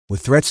With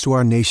threats to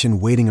our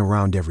nation waiting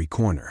around every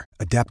corner,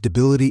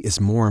 adaptability is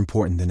more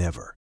important than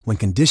ever. When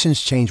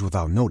conditions change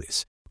without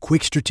notice,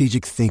 quick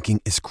strategic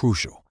thinking is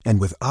crucial.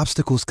 And with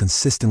obstacles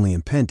consistently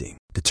impending,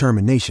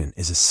 determination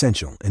is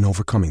essential in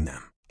overcoming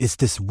them. It's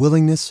this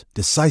willingness,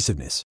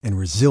 decisiveness, and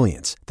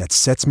resilience that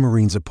sets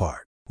Marines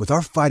apart. With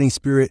our fighting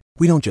spirit,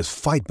 we don't just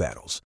fight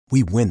battles,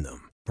 we win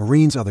them.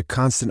 Marines are the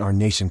constant our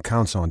nation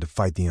counts on to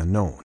fight the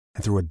unknown.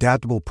 And through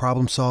adaptable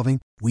problem solving,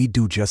 we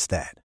do just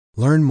that.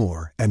 Learn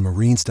more at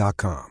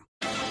marines.com.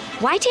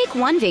 Why take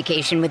one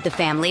vacation with the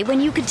family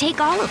when you could take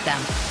all of them?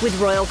 With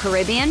Royal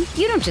Caribbean,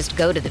 you don't just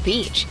go to the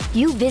beach.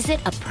 You visit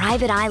a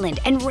private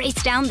island and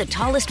race down the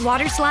tallest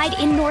water slide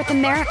in North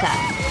America.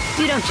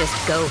 You don't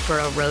just go for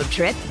a road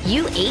trip.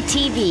 You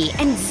ATV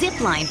and zip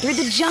line through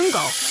the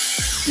jungle.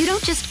 You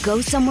don't just go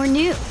somewhere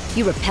new.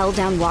 You rappel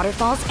down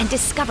waterfalls and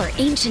discover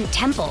ancient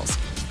temples.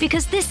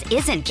 Because this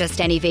isn't just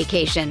any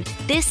vacation.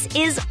 This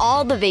is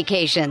all the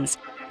vacations.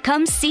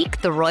 Come seek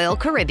the Royal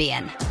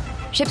Caribbean.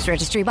 Ships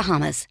Registry,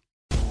 Bahamas.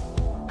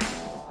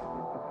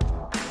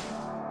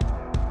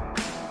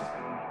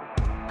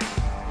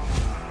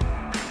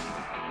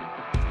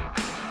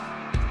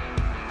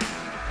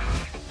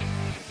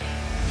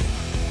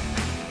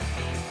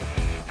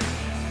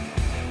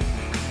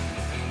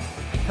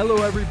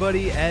 Hello,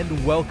 everybody,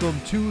 and welcome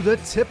to the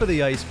Tip of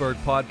the Iceberg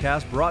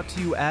podcast, brought to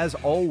you, as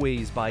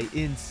always, by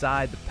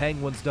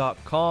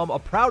InsideThePenguins.com, a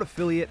proud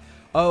affiliate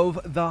of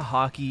the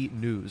Hockey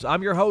News.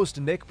 I'm your host,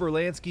 Nick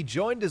Berlansky,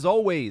 joined, as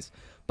always,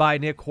 by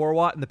Nick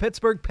Horwat. And the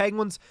Pittsburgh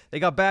Penguins, they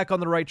got back on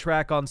the right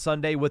track on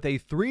Sunday with a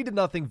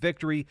 3-0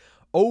 victory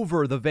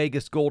over the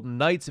Vegas Golden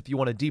Knights. If you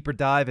want a deeper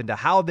dive into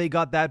how they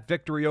got that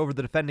victory over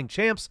the defending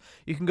champs,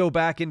 you can go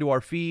back into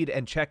our feed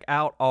and check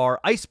out our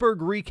iceberg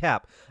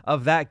recap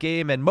of that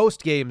game and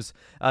most games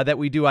that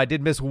we do. I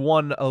did miss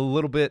one a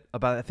little bit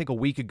about, I think, a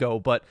week ago,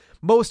 but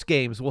most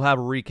games we'll have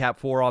a recap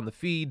for on the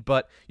feed,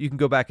 but you can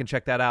go back and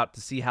check that out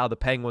to see how the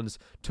Penguins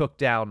took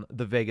down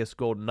the Vegas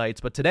Golden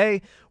Knights. But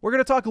today, we're going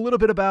to talk a little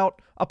bit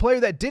about a player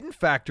that didn't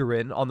factor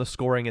in on the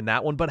scoring in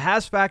that one, but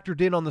has factored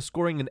in on the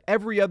scoring in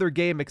every other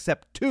game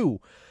except two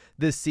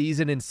this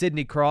season, in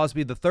Sidney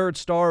Crosby, the third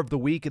star of the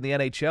week in the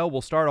NHL.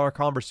 We'll start our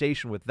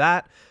conversation with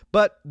that,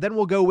 but then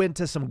we'll go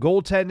into some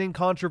goaltending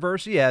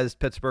controversy, as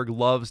Pittsburgh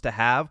loves to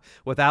have,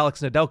 with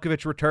Alex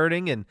Nedeljkovic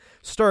returning and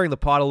stirring the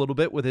pot a little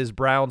bit with his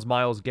Browns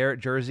Myles Garrett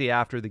jersey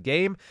after the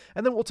game.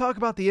 And then we'll talk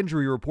about the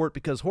injury report,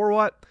 because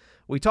Horwat,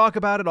 we talk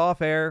about it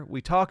off air,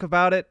 we talk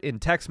about it in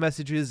text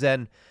messages,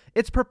 and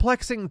it's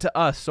perplexing to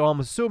us, so I'm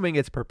assuming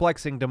it's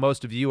perplexing to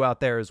most of you out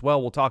there as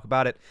well. We'll talk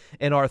about it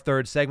in our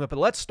third segment, but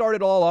let's start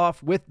it all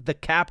off with the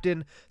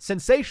captain.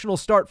 Sensational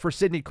start for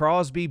Sidney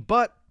Crosby,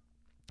 but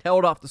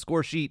held off the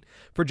score sheet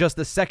for just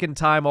the second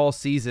time all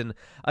season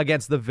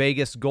against the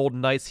Vegas Golden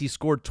Knights. He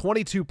scored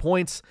 22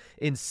 points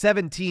in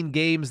 17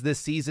 games this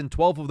season,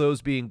 12 of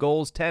those being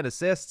goals, 10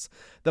 assists,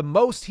 the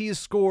most he has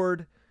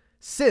scored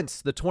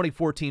since the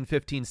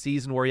 2014-15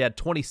 season, where he had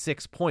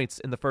 26 points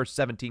in the first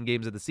 17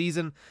 games of the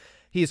season.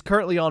 He is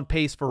currently on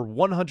pace for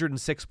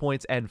 106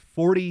 points and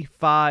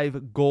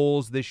 45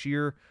 goals this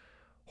year.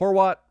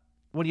 Horwat,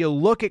 when you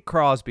look at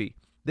Crosby,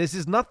 this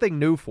is nothing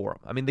new for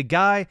him. I mean, the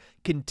guy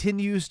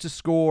continues to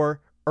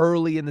score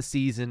early in the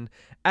season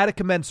at a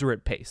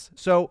commensurate pace.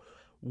 So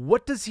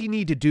what does he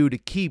need to do to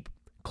keep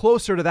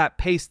closer to that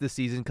pace this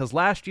season? Because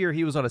last year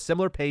he was on a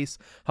similar pace,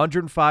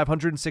 105,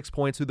 106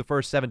 points through the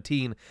first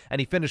 17,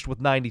 and he finished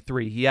with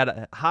 93. He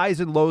had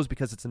highs and lows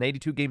because it's an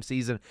 82-game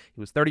season.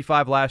 He was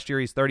 35 last year.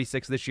 He's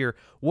 36 this year.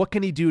 What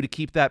can he do to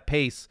keep that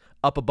pace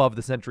up above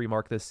the century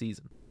mark this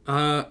season?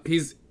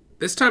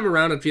 This time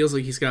around, it feels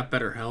like he's got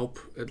better help,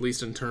 at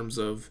least in terms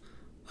of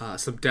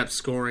some depth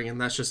scoring,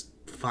 and that's just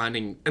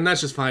finding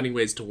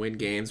ways to win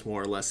games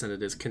more or less than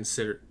it is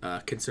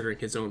considering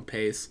his own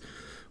pace.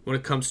 When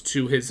it comes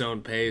to his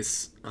own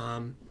pace,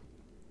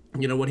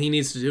 what he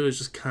needs to do is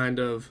just kind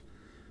of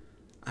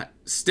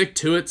stick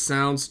to it.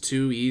 Sounds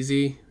too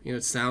easy.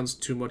 It sounds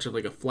too much of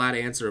like a flat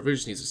answer. He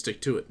just needs to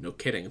stick to it. No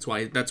kidding.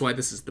 That's why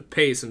this is the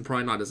pace and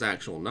probably not his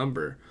actual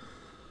number.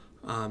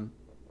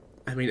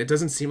 It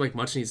doesn't seem like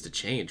much needs to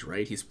change,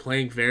 right? He's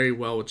playing very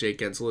well with Jake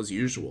Guentzel as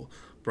usual.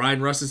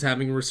 Brian Rust is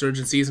having a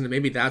resurgent season, and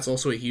maybe that's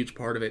also a huge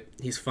part of it.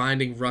 He's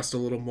finding Rust a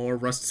little more.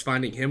 Rust is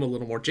finding him a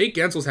little more. Jake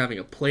Guentzel's having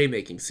a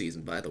playmaking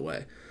season, by the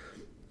way.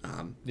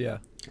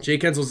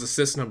 Jake Guentzel's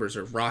assist numbers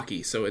are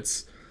rocking, so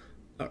it's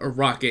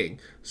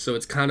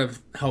kind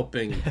of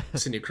helping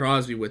Sidney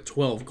Crosby with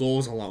 12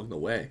 goals along the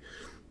way.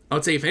 I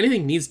would say if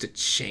anything needs to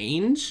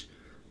change,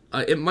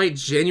 it might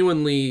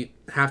genuinely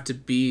have to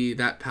be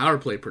that power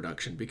play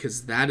production,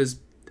 because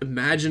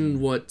imagine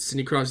what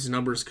Sidney Crosby's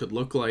numbers could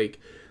look like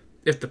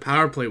if the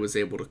power play was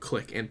able to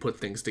click and put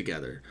things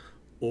together,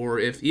 or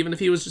even if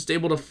he was just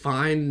able to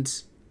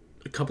find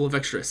a couple of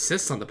extra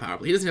assists on the power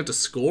play. He doesn't have to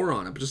score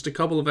on it, but just a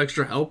couple of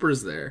extra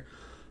helpers there.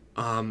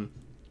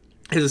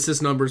 His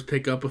assist numbers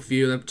pick up a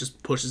few. That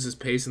just pushes his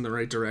pace in the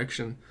right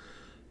direction.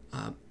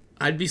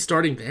 I'd be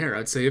starting there.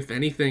 I'd say, if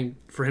anything,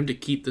 for him to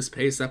keep this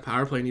pace, that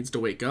power play needs to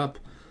wake up.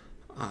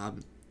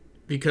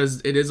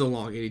 because it is a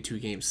long 82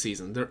 game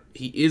season.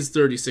 He is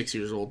 36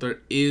 years old.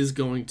 There is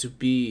going to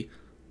be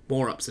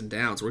more ups and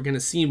downs. We're going to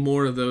see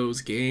more of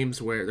those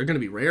games where they're going to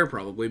be rare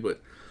probably,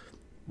 but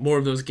more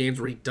of those games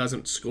where he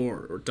doesn't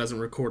score or doesn't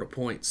record a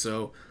point.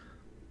 So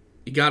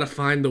you got to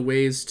find the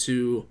ways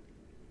to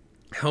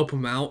help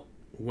him out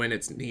when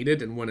it's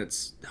needed and when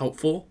it's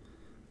helpful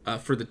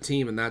for the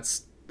team, and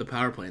that's the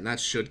power play, and that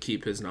should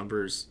keep his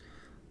numbers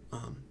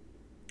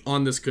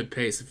on this good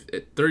pace.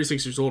 At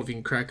 36 years old, if he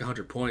can crack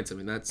 100 points, I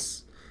mean,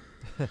 that's...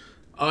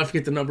 I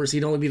forget the numbers.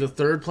 He'd only be the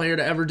third player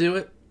to ever do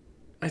it,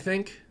 I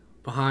think,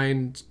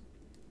 behind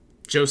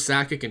Joe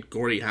Sakic and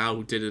Gordie Howe,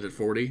 who did it at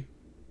 40.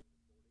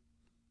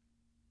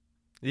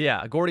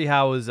 Yeah, Gordie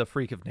Howe is a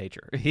freak of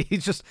nature.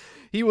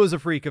 He was a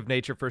freak of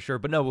nature for sure.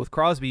 But no, with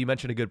Crosby, you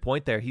mentioned a good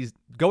point there. He's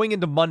going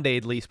into Monday,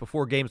 at least,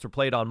 before games were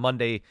played on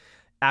Monday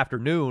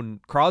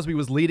afternoon, Crosby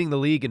was leading the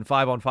league in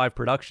 5-on-5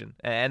 production.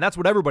 And that's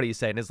what everybody's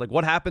saying is like,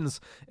 what happens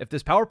if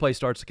this power play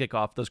starts to kick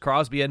off? Does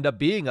Crosby end up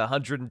being a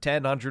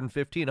 110,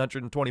 115,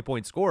 120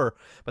 point scorer?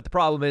 But the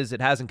problem is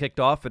it hasn't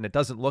kicked off, and it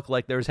doesn't look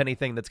like there's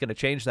anything that's going to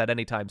change that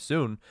anytime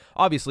soon.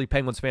 Obviously,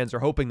 Penguins fans are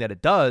hoping that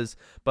it does,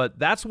 but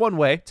that's one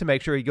way to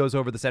make sure he goes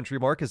over the century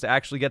mark is to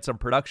actually get some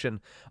production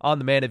on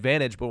the man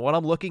advantage. But when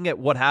I'm looking at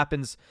what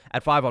happens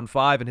at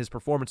 5-on-5 and his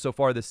performance so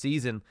far this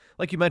season,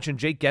 like you mentioned,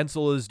 Jake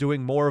Gensel is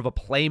doing more of a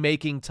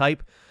playmaking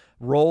type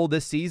role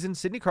this season.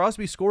 Sidney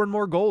Crosby scoring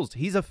more goals.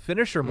 He's a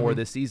finisher more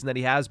this season than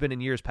he has been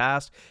in years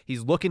past.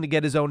 He's looking to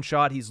get his own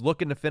shot. He's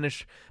looking to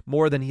finish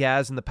more than he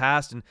has in the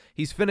past, and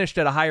he's finished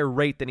at a higher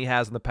rate than he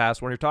has in the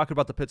past. When you're talking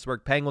about the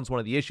Pittsburgh Penguins,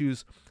 one of the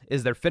issues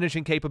is their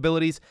finishing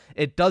capabilities.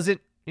 It doesn't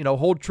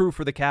hold true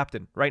for the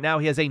captain. Right now,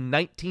 he has a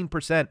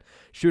 19%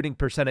 shooting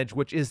percentage,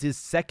 which is his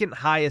second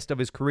highest of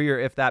his career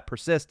if that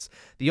persists.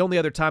 The only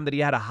other time that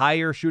he had a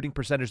higher shooting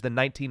percentage than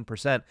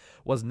 19%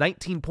 was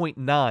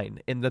 19.9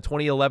 in the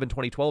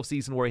 2011-2012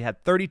 season, where he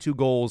had 32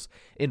 goals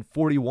in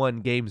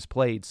 41 games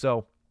played.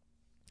 So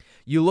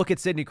you look at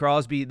Sidney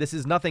Crosby, this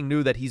is nothing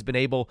new that he's been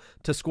able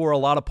to score a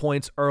lot of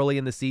points early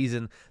in the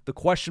season. The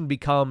question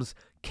becomes,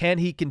 can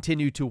he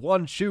continue to,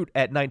 one, shoot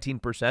at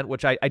 19%,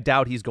 which I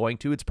doubt he's going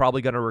to. It's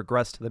probably going to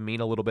regress to the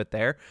mean a little bit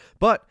there.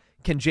 But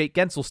can Jake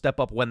Gensel step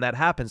up when that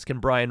happens? Can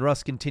Brian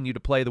Rust continue to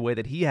play the way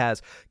that he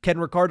has? Can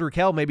Rickard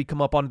Rakell maybe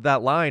come up onto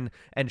that line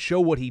and show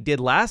what he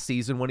did last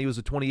season when he was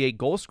a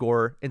 28-goal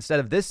scorer instead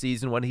of this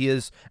season when he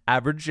is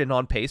average and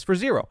on pace for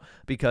 0?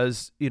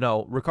 Because,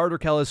 Rickard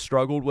Rakell has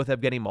struggled with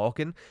Evgeny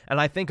Malkin, and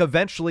I think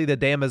eventually the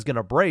dam is going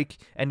to break,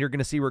 and you're going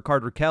to see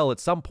Rickard Rakell at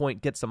some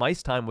point get some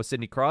ice time with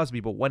Sidney Crosby.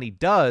 But when he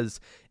does,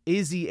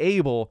 is he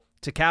able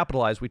to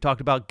capitalize? We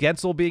talked about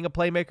Gensel being a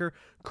playmaker.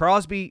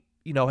 Crosby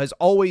has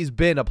always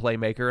been a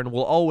playmaker and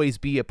will always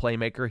be a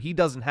playmaker. He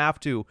doesn't have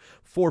to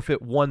forfeit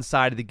one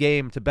side of the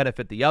game to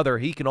benefit the other.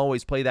 He can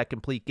always play that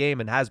complete game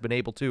and has been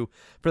able to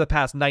for the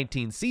past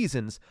 19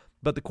 seasons.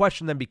 But the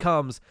question then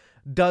becomes,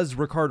 does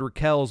Rickard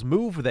Rakell's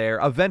move there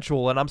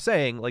eventual? And I'm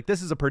saying,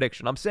 this is a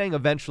prediction. I'm saying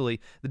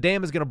eventually the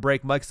dam is going to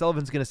break. Mike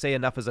Sullivan's going to say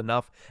enough is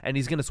enough, and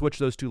he's going to switch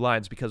those two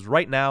lines because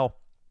right now,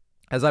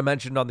 as I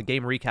mentioned on the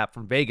game recap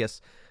from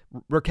Vegas,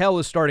 Rakell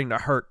is starting to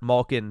hurt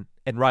Malkin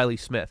and Riley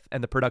Smith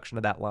and the production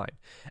of that line.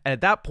 And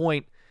at that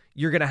point,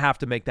 you're going to have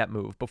to make that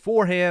move.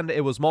 Beforehand,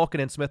 it was Malkin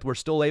and Smith were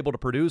still able to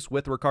produce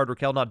with Rickard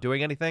Rakell not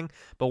doing anything.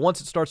 But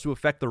once it starts to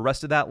affect the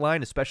rest of that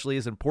line, especially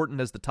as important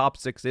as the top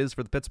 6 is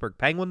for the Pittsburgh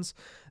Penguins,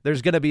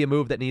 there's going to be a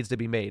move that needs to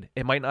be made.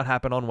 It might not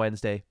happen on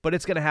Wednesday, but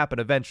it's going to happen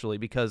eventually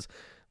because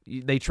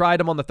they tried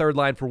him on the third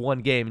line for one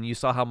game, and you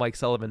saw how Mike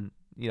Sullivan,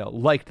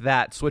 liked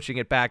that, switching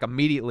it back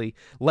immediately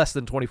less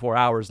than 24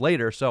 hours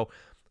later. So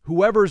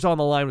whoever's on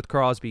the line with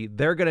Crosby,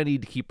 they're going to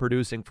need to keep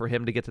producing for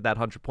him to get to that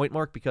 100-point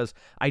mark because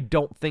I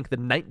don't think the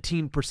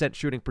 19%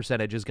 shooting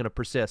percentage is going to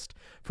persist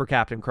for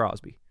Captain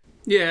Crosby.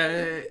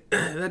 Yeah,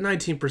 that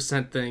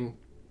 19% thing,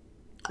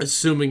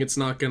 assuming it's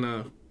not going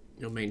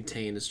to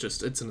maintain,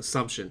 it's an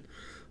assumption.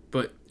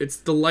 But it's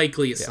the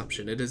likely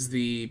assumption. Yeah. It is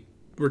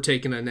we're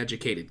taking an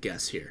educated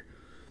guess here.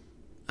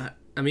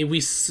 I mean,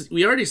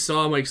 we already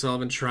saw Mike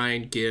Sullivan try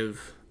and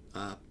give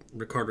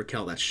Rickard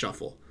Rakell that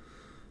shuffle.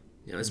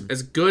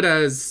 As good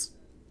as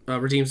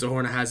Radim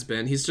Zohorna has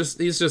been, he's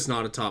just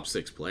not a top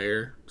 6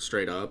 player,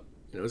 straight up.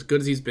 As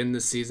good as he's been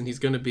this season, he's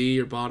going to be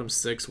your bottom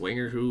 6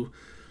 winger who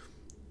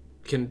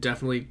can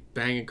definitely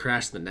bang and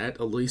crash the net,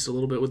 at least a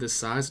little bit with his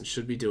size, and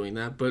should be doing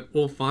that. But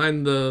we'll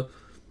find the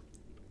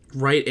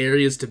right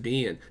areas to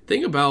be in.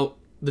 Think about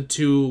the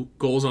 2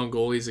 goals on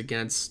goalies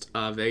against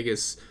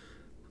Vegas.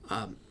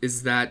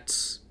 Is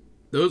that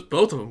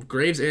both of them,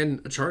 Graves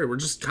and Acciari, were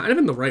just kind of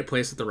in the right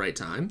place at the right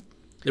time.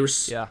 They were,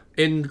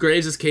 in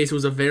Graves' case, it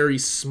was a very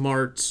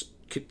smart,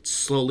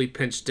 slowly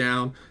pinched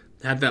down,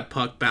 had that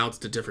puck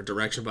bounced a different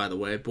direction, by the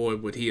way. Boy,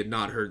 would he had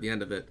not heard the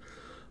end of it.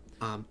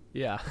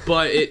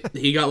 But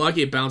he got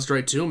lucky. It bounced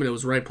right to him, and it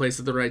was right place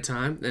at the right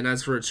time. And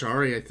as for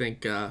Acciari, I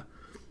think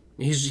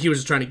he was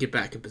just trying to get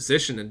back in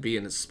position and be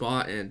in his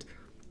spot, and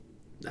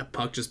that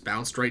puck just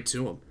bounced right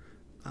to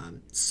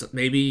him. So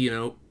maybe,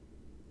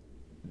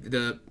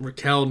 the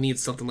Rakell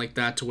needs something like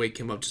that to wake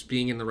him up, just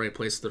being in the right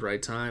place at the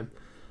right time.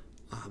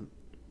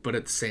 But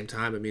at the same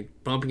time, I mean,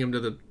 bumping him to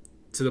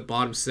the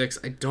bottom 6,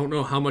 I don't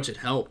know how much it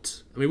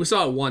helped. I mean, we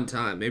saw it one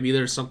time. Maybe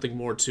there's something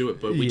more to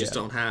it, but we just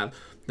don't have,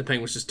 the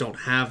Penguins just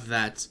don't have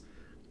that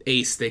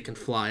ace they can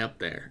fly up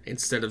there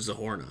instead of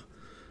Zahorna.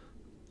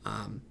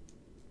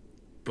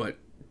 But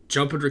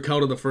jumping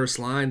Raquel to the first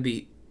line,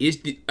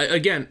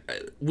 again,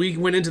 we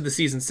went into the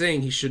season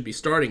saying he should be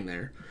starting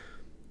there.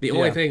 The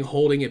only thing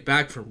holding it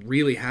back from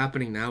really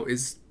happening now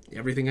is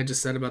everything I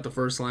just said about the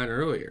first line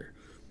earlier.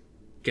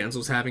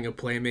 Genzel's having a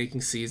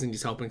playmaking season.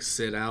 He's helping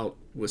sit out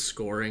with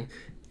scoring.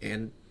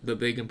 And the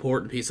big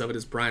important piece of it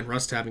is Brian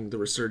Rust having the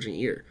resurging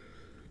ear.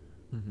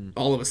 Mm-hmm.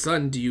 All of a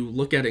sudden, do you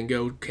look at it and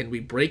go, can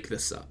we break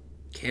this up?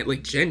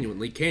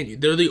 Genuinely, can you?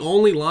 They're the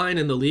only line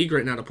in the league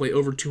right now to play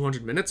over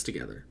 200 minutes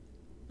together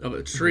of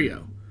a trio.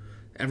 Mm-hmm.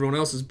 Everyone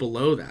else is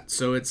below that.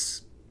 So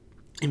it's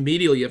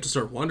immediately you have to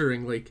start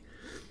wondering, like,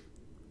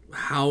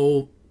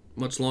 how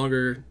much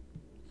longer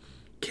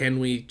can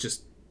we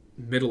just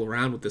middle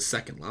around with the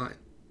second line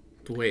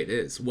the way it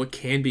is? What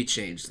can be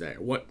changed there?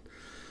 What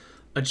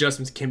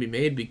adjustments can be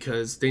made?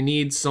 Because they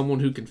need someone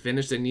who can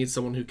finish. They need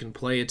someone who can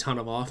play a ton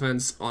of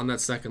offense on that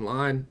second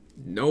line.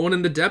 No one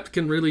in the depth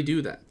can really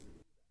do that.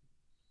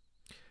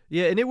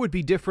 Yeah, and it would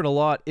be different a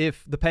lot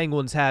if the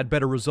Penguins had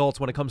better results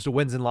when it comes to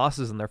wins and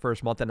losses in their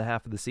first month and a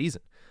half of the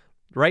season.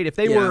 Right? If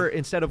they were,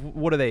 instead of,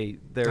 what are they?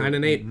 They're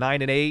 9-8.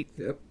 9-8.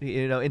 Yep.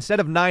 You know, instead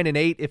of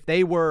 9-8, if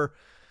they were,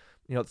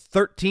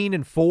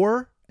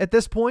 13-4 at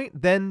this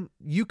point, then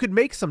you could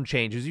make some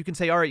changes. You can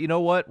say, all right, you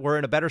know what? We're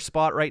in a better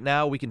spot right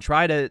now. We can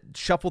try to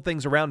shuffle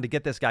things around to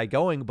get this guy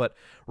going. But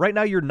right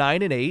now you're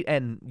 9-8,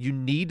 and you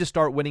need to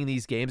start winning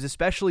these games,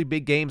 especially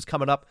big games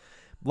coming up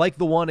like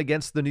the one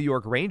against the New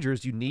York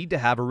Rangers. You need to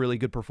have a really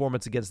good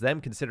performance against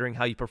them, considering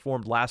how you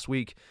performed last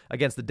week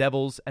against the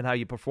Devils and how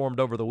you performed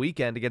over the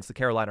weekend against the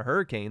Carolina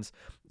Hurricanes.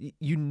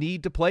 You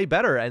need to play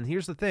better. And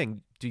here's the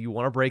thing. Do you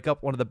want to break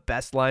up one of the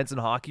best lines in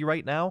hockey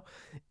right now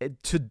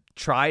to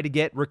try to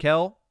get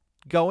Raquel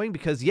going?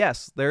 Because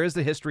yes, there is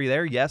the history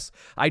there. Yes,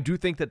 I do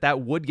think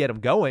that would get him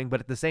going. But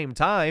at the same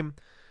time,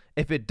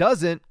 if it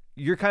doesn't,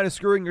 you're kind of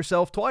screwing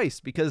yourself twice,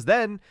 because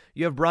then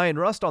you have Brian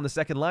Rust on the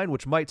second line,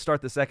 which might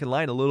start the second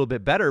line a little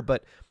bit better,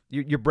 but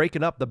you're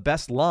breaking up the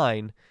best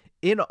line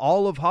in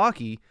all of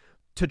hockey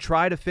to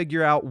try to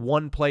figure out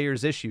one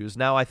player's issues.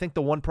 Now, I think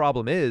the one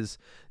problem is,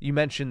 you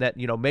mentioned that,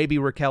 maybe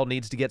Raquel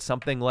needs to get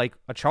something like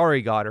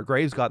Achari got or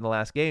Graves got in the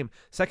last game.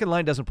 Second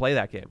line doesn't play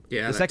that game.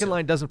 Yeah, the second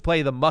line doesn't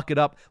play the muck it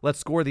up, let's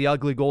score the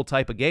ugly goal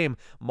type of game.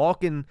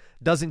 Malkin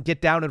doesn't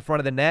get down in front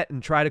of the net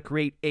and try to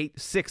create 8,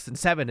 6, and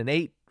 7, and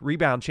 8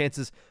 rebound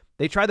chances.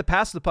 They try to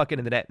pass the puck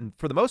into the net, and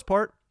for the most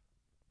part,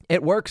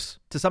 it works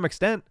to some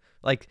extent.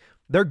 Like,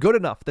 they're good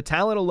enough. The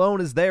talent alone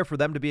is there for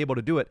them to be able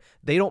to do it.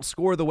 They don't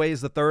score the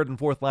ways the third and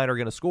fourth line are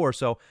going to score,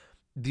 so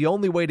the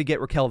only way to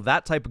get Raquel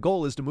that type of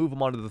goal is to move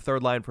him onto the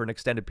third line for an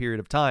extended period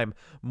of time,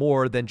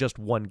 more than just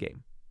one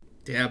game.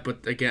 Yeah,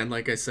 but again,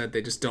 like I said,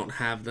 they just don't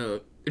have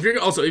the... If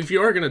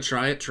you are going to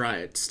try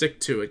it. Stick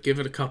to it. Give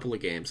it a couple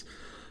of games.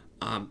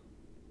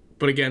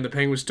 But again, the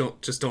Penguins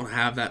don't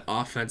have that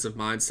offensive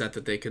mindset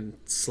that they can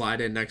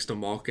slide in next to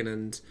Malkin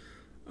and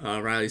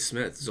Riley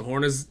Smith.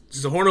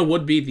 Zahorna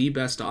would be the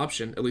best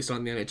option, at least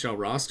on the NHL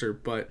roster,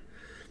 but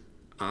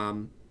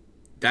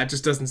that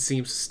just doesn't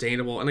seem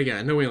sustainable. And again,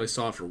 I know we only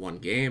saw it for one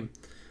game,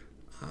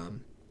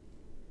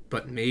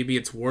 but maybe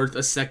it's worth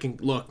a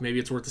second look. Maybe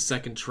it's worth a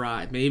second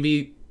try.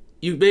 Maybe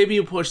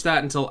you push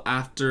that until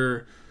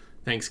after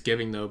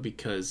Thanksgiving, though,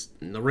 because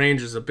the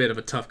Rangers is a bit of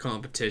a tough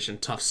competition,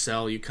 tough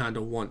sell. You kind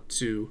of want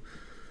to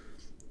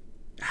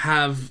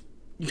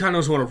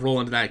just want to roll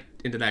into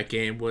that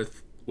game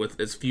with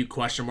as few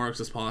question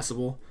marks as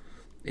possible,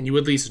 and you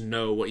at least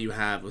know what you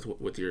have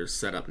with your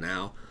setup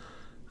now.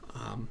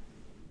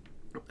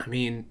 I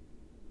mean,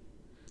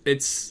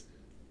 it's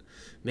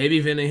maybe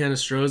Vinny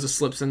Hinostroza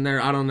slips in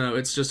there. I don't know.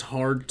 It's just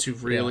hard to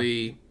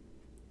really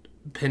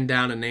pin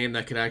down a name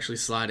that could actually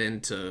slide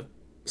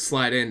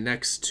in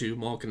next to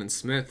Malkin and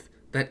Smith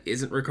that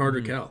isn't Rickard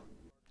Raquel.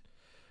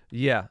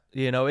 Yeah,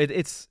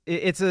 it's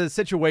a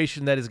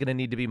situation that is going to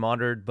need to be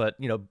monitored, but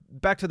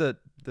back to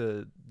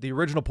the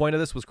original point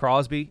of this was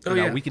Crosby.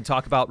 We can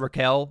talk about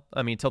Raquel,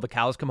 till the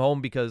cows come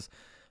home, because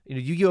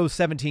you go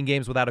 17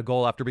 games without a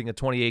goal after being a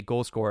 28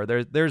 goal scorer.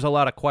 There's a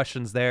lot of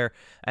questions there,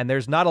 and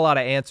there's not a lot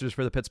of answers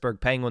for the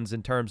Pittsburgh Penguins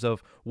in terms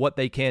of what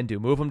they can do.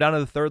 Move them down to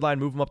the third line,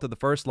 move them up to the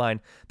first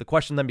line. The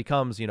question then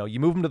becomes, you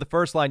move them to the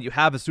first line, you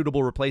have a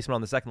suitable replacement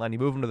on the second line. You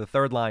move them to the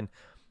third line.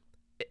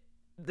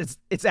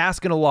 It's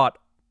asking a lot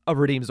of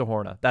Radim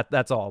Zahorna.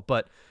 That's all.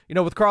 But,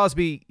 with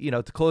Crosby,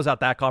 to close out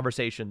that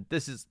conversation,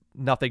 this is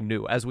nothing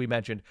new. As we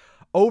mentioned,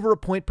 over a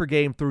point per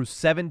game through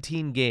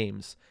 17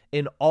 games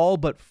in all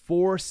but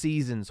 4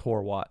 seasons,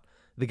 Horwat.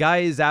 The guy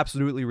is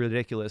absolutely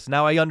ridiculous.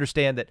 Now, I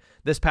understand that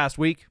this past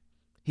week,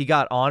 he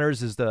got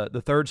honors as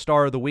the third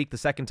star of the week, the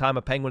second time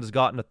a Penguin has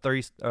gotten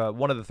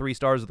one of the 3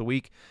 stars of the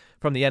week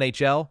from the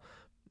NHL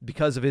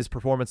because of his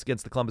performance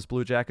against the Columbus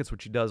Blue Jackets,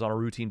 which he does on a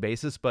routine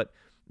basis. But,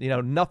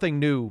 nothing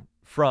new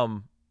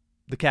from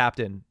the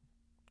captain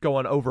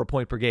going over a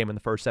point per game in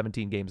the first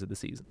 17 games of the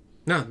season.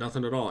 No,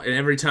 nothing at all. And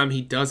every time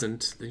he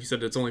doesn't, you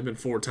said it's only been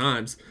 4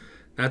 times,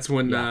 that's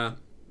when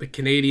the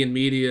Canadian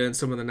media and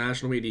some of the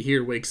national media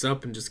here wakes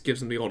up and just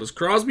gives him the old, is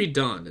Crosby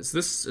done? Is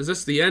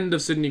this the end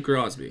of Sidney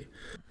Crosby?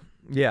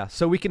 Yeah,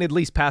 so we can at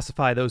least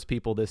pacify those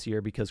people this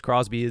year because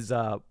Crosby is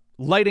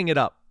lighting it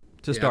up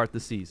to start the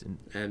season.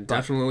 And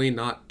definitely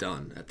not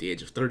done at the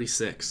age of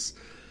 36.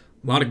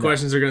 A lot of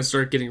questions are going to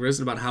start getting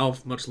risen about how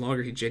much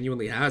longer he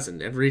genuinely has,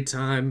 and every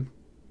time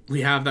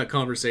we have that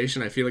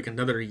conversation, I feel like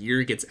another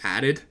year gets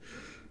added,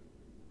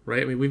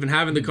 right? I mean, we've been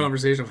having the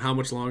conversation of how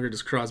much longer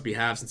does Crosby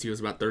have since he was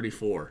about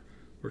 34.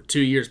 We're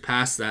 2 years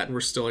past that, and we're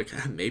still like,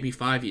 maybe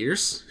 5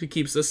 years he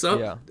keeps this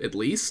up, at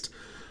least.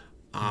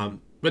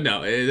 But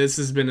no, this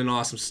has been an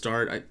awesome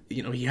start.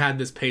 He had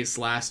this pace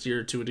last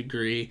year to a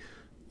degree,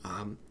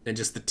 and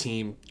just the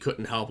team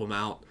couldn't help him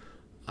out.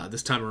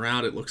 This time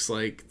around, it looks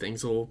like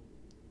things will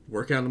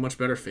work out in a much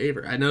better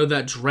favor. I know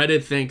that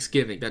dreaded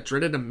Thanksgiving, that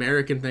dreaded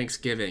American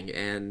Thanksgiving,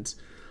 and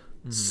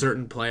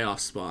certain playoff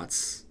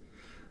spots.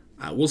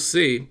 We'll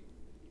see.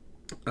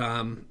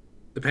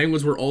 The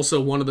Penguins were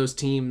also one of those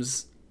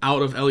teams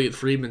out of Elliot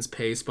Friedman's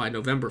pace by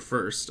November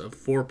 1st, of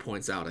 4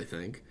 points out, I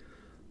think.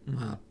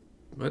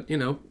 But,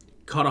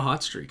 caught a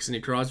hot streak. Sidney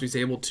Crosby's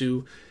able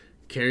to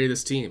carry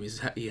this team.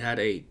 He had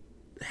a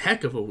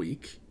heck of a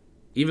week,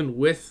 even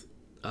with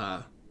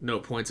no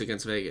points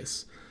against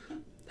Vegas.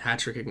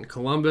 Hat-trick in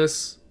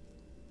Columbus,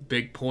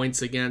 big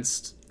points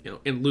against,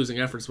 in losing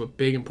efforts, but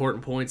big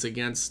important points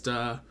against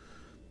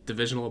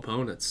divisional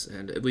opponents.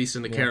 And at least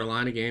in the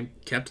Carolina game,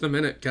 kept them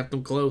in it, kept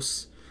them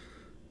close.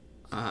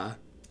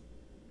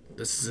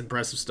 This is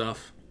impressive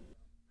stuff.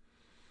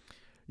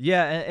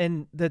 Yeah,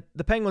 and the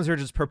Penguins are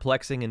just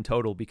perplexing in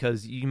total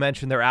because you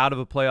mentioned they're out of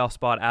a playoff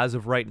spot as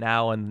of right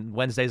now, and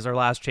Wednesday's their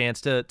last chance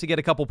to get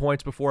a couple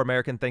points before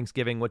American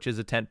Thanksgiving, which is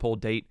a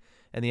tentpole date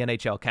in the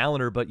NHL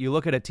calendar. But you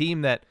look at a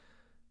team that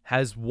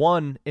has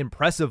won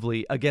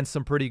impressively against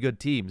some pretty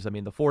good teams. I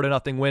mean, the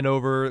 4-0 win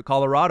over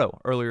Colorado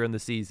earlier in the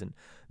season,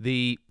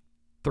 the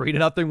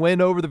 3-0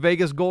 win over the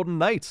Vegas Golden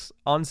Knights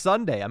on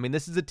Sunday. I mean,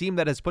 this is a team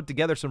that has put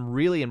together some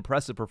really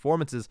impressive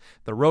performances.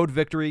 The road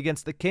victory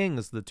against the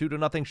Kings, the 2-0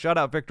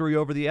 shutout victory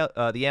over the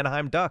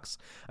Anaheim Ducks.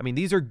 I mean,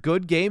 these are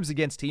good games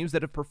against teams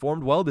that have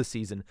performed well this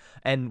season,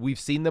 and we've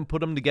seen them put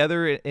them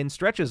together in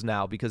stretches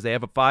now because they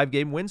have a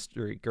 5-game win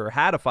streak, or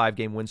had a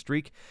 5-game win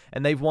streak,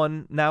 and they've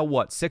won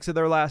now, 6 of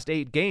their last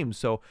 8 games.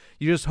 So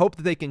you just hope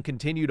that they can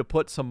continue to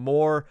put some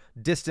more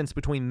distance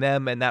between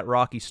them and that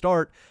rocky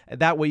start,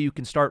 and that way you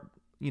can start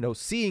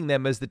seeing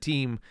them as the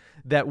team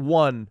that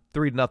won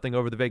 3-0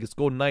 over the Vegas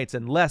Golden Knights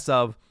and less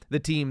of the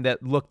team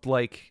that looked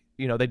like,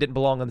 they didn't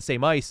belong on the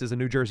same ice as a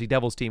New Jersey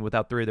Devils team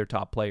without 3 of their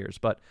top players.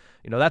 But,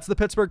 that's the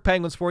Pittsburgh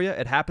Penguins for you.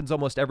 It happens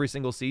almost every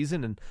single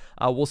season, and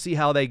we'll see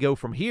how they go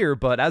from here.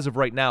 But as of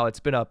right now, it's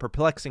been a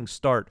perplexing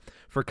start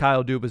for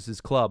Kyle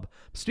Dubas' club.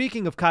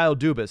 Speaking of Kyle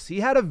Dubas, he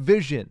had a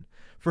vision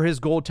for his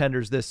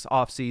goaltenders this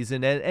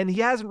offseason, and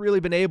he hasn't really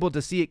been able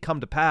to see it come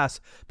to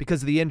pass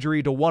because of the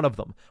injury to one of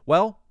them.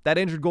 Well, that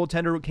injured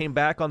goaltender came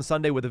back on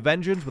Sunday with a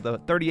vengeance with a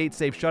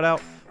 38-save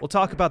shutout. We'll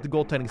talk about the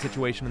goaltending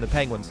situation in the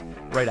Penguins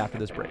right after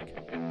this break.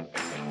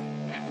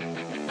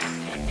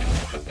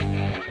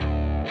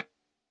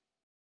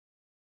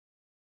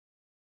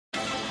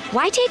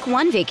 Why take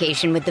one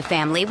vacation with the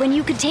family when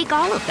you could take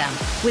all of them?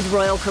 With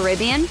Royal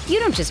Caribbean, you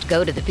don't just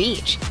go to the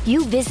beach.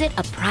 You visit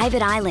a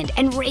private island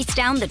and race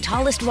down the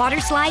tallest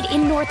water slide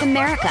in North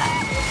America.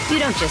 You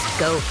don't just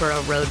go for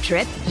a road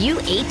trip. You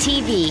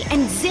ATV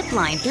and zip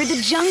line through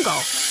the jungle.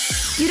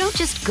 You don't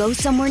just go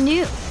somewhere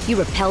new.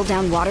 You rappel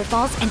down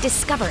waterfalls and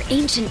discover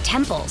ancient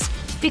temples.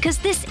 Because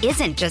this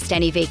isn't just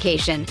any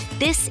vacation.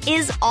 This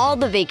is all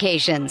the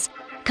vacations.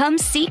 Come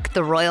seek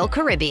the Royal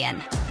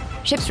Caribbean.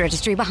 Ships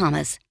Registry,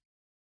 Bahamas.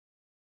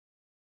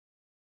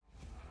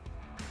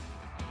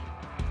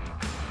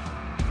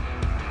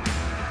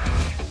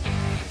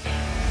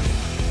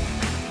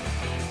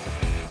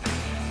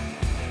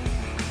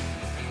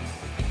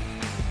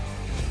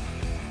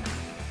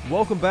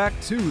 Welcome back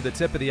to the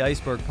Tip of the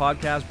Iceberg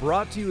podcast,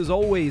 brought to you as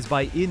always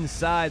by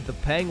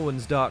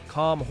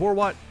InsideThePenguins.com.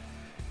 Horwat,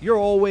 you're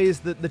always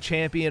the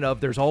champion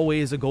of there's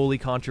always a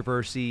goalie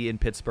controversy in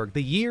Pittsburgh.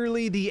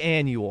 The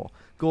annual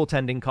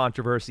goaltending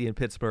controversy in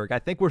Pittsburgh. I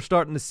think we're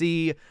starting to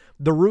see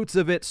the roots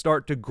of it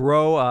start to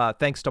grow,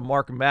 thanks to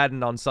Mark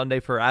Madden on Sunday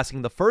for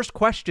asking the first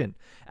question.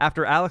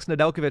 After Alex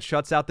Nedeljkovic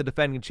shuts out the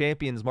defending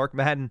champions, Mark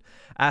Madden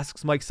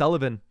asks Mike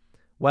Sullivan,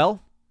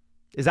 well,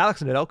 is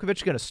Alex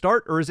Nedeljkovic going to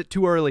start, or is it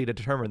too early to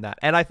determine that?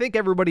 And I think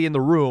everybody in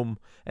the room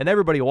and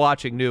everybody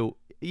watching knew,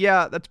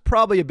 yeah, that's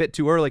probably a bit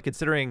too early,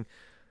 considering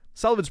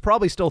Sullivan's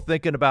probably still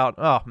thinking about,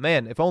 oh,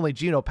 man, if only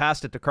Gino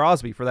passed it to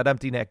Crosby for that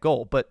empty net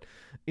goal. But,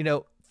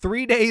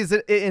 3 days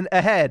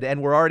ahead,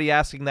 and we're already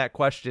asking that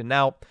question.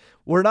 Now,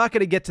 we're not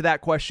going to get to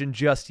that question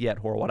just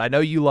yet, Horwat. I know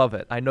you love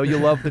it. I know you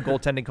love the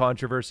goaltending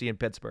controversy in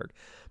Pittsburgh.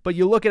 But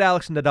you look at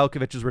Alex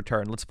Nedeljkovic's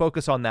return. Let's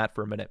focus on that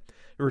for a minute.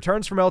 He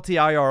returns from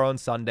LTIR on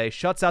Sunday,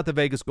 shuts out the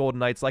Vegas Golden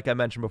Knights, like I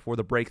mentioned before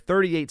the break,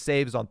 38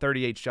 saves on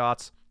 38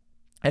 shots.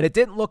 And it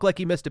didn't look like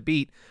he missed a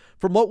beat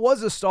from what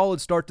was a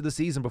solid start to the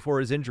season before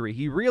his injury.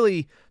 He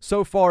really,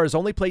 so far, has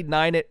only played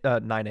 9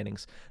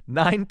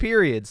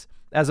 periods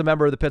as a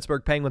member of the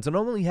Pittsburgh Penguins and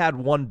only had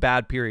one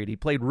bad period. He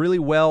played really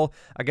well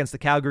against the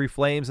Calgary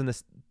Flames in the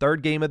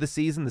third game of the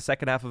season, the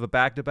second half of a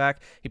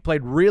back-to-back. He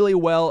played really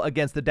well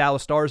against the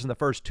Dallas Stars in the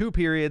first 2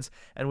 periods,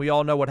 and we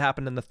all know what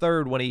happened in the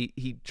third when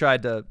he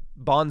tried to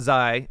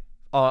bonsai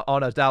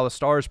on a Dallas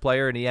Stars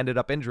player, and he ended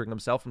up injuring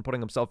himself and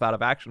putting himself out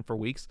of action for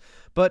weeks.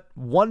 But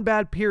one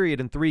bad period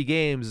in 3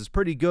 games is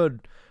pretty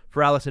good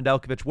for Alex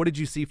Nedeljkovic. What did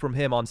you see from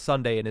him on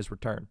Sunday in his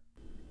return?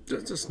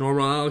 Just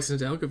normal Alex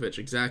Nedeljkovic,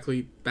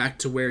 exactly back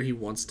to where he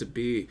wants to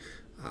be.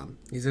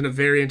 He's in a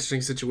very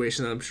interesting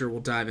situation that I'm sure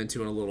we'll dive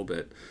into in a little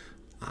bit.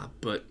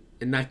 But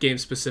in that game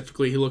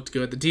specifically, he looked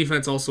good. The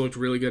defense also looked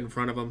really good in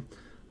front of him,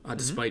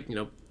 despite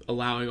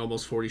allowing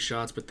almost 40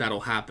 shots. But that'll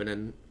happen,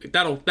 and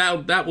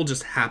that will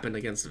just happen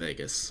against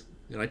Vegas.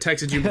 I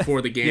texted you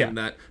before the game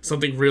that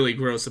something really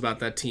gross about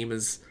that team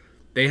is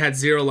they had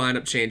 0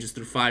 lineup changes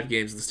through 5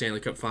 games in the Stanley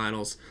Cup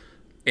Finals.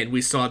 And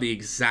we saw the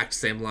exact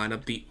same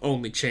lineup. The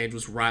only change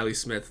was Riley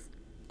Smith,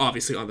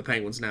 obviously on the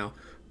Penguins now,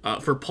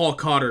 for Paul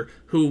Cotter,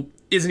 who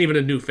isn't even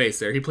a new face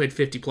there. He played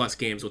 50-plus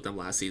games with them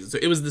last season. So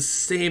it was the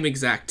same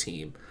exact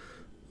team.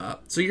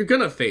 So you're going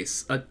to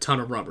face a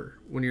ton of rubber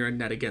when you're in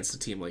net against a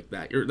team like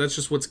that. That's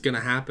just what's going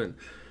to happen.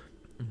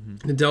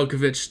 Mm-hmm.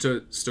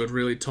 Nedeljkovic stood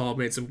really tall,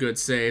 made some good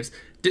saves.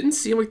 Didn't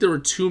seem like there were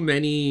too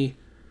many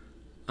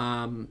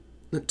of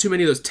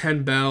those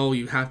 10 bell,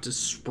 you have to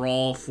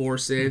sprawl 4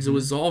 saves. Mm-hmm. It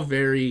was all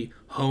very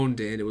honed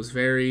in. It was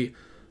very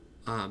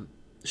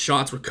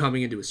shots were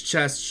coming into his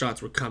chest,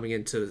 shots were coming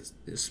into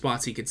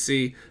spots he could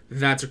see.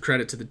 That's a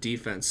credit to the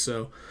defense.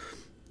 So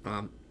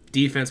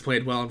defense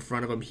played well in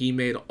front of him. He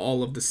made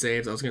all of the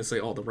saves. I was going to say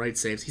all the right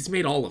saves. He's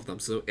made all of them.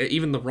 So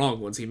even the wrong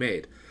ones he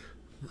made.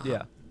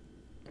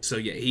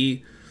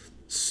 He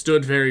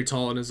stood very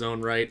tall in his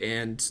own right,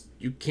 and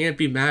you can't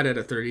be mad at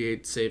a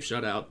 38 save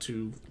shutout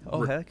to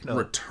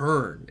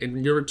return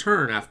in your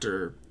return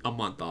after a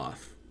month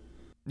off.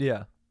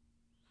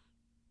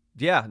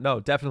 Yeah, no,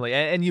 definitely.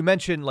 And you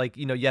mentioned,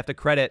 you have to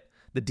credit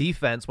the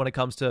defense when it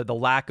comes to the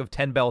lack of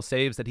 10 bell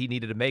saves that he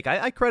needed to make.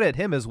 I credit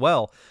him as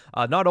well.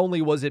 Not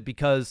only was it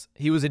because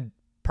he was in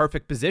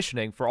perfect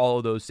positioning for all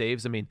of those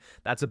saves. I mean,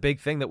 that's a big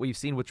thing that we've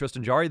seen with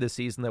Tristan Jarry this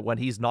season, that when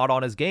he's not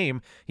on his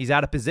game, he's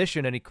out of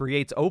position and he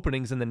creates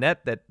openings in the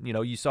net that,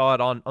 you saw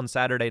it on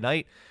Saturday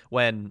night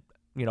when,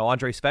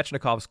 Andrei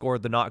Svechnikov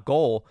scored the not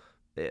goal.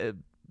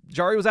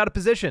 Jarry was out of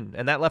position,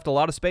 and that left a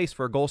lot of space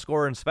for a goal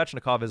scorer, and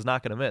Svechnikov is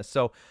not going to miss.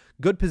 So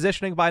good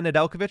positioning by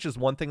Nedeljkovic is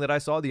one thing that I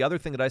saw. The other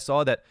thing that I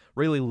saw that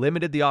really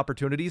limited the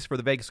opportunities for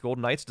the Vegas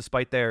Golden Knights,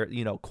 despite their,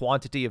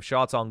 quantity of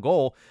shots on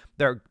goal,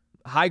 their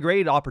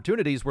high-grade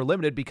opportunities were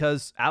limited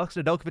because Alex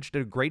Nedeljkovic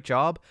did a great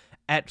job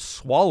at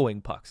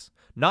swallowing pucks.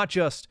 Not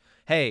just,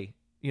 hey,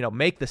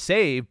 make the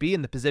save, be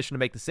in the position to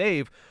make the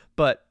save,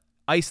 but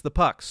ice the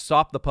puck,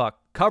 stop the puck,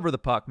 cover the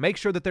puck, make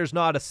sure that there's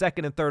not a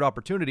second and third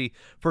opportunity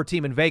for a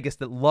team in Vegas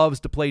that loves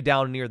to play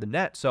down near the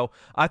net. So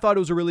I thought it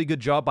was a really good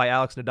job by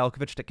Alex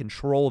Nedeljkovic to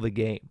control the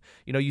game.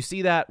 You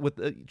see that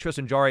with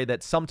Tristan Jarry,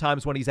 that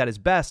sometimes when he's at his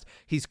best,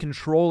 he's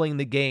controlling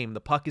the game.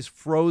 The puck is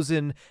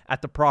frozen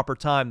at the proper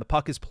time. The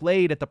puck is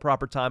played at the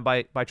proper time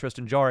by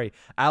Tristan Jarry.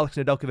 Alex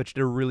Nedeljkovic did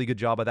a really good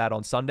job of that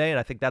on Sunday, and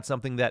I think that's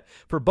something that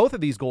for both of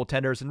these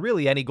goaltenders, and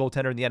really any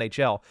goaltender in the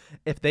NHL,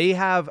 if they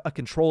have a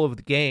control of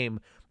the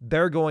game,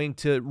 they're going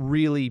to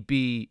really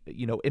be,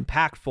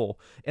 impactful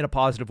in a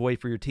positive way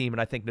for your team. And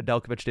I think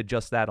Nedeljkovic did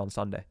just that on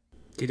Sunday.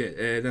 He did.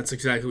 And that's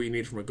exactly what you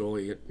need from a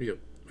goalie.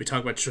 We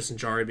talk about Tristan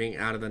Jarry being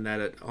out of the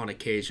net on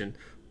occasion.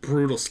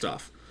 Brutal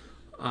stuff.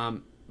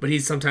 But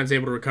he's sometimes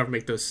able to recover,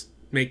 make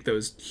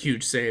those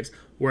huge saves.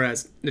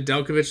 Whereas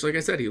Nedeljkovic, like I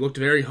said, he looked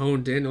very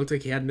honed in. It looked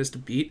like he hadn't missed a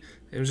beat.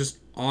 It was just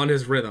on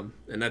his rhythm.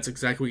 And that's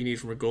exactly what you need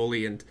from a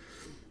goalie. And,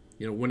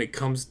 when it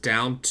comes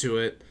down to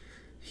it,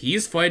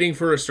 he's fighting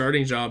for a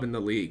starting job in the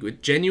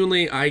league.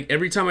 Genuinely,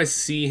 every time I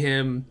see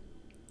him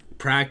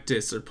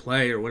practice or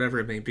play or whatever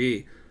it may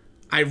be,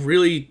 I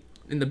really,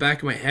 in the back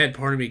of my head,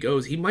 part of me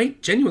goes, he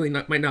might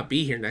not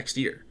be here next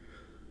year.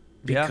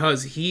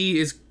 Because he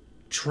is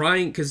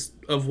trying, because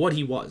of what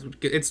he was.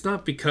 It's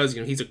not because,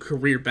 he's a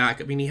career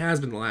backup. I mean, he has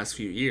been the last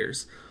few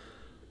years.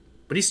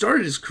 But he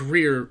started his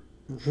career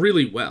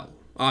really well,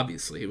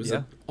 obviously. He was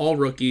an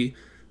all-rookie,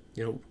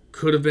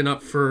 could have been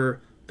up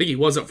for... I think he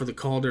was up for the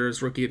Calder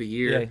as Rookie of the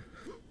Year.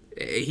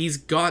 Yeah. He's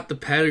got the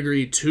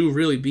pedigree to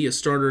really be a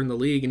starter in the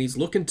league, and he's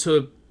looking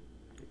to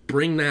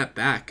bring that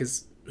back.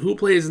 Because who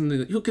plays in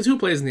the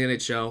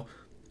NHL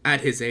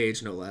at his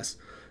age, no less,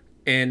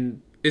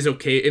 and is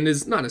okay, and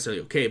is not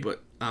necessarily okay,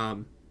 but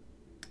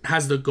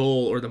has the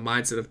goal or the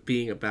mindset of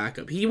being a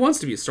backup. He wants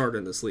to be a starter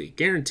in this league,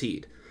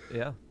 guaranteed.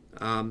 Yeah.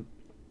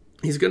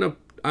 He's gonna.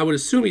 I would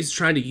assume he's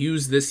trying to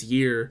use this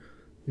year,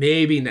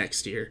 maybe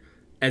next year,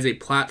 as a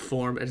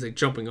platform, as a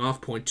jumping off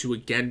point to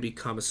again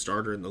become a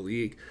starter in the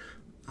league.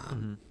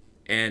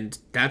 And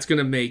that's going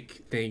to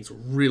make things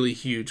really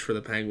huge for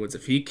the Penguins.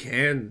 If he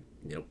can,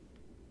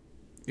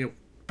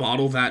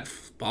 bottle that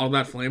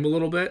flame a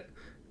little bit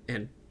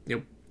and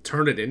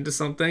turn it into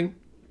something,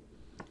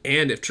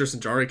 and if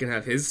Tristan Jarry can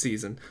have his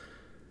season,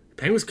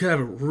 Penguins could have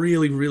a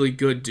really, really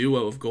good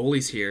duo of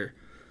goalies here.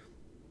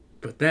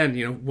 But then,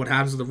 what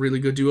happens with a really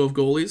good duo of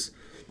goalies?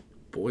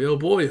 Boy, oh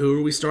boy, who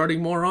are we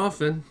starting more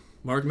often?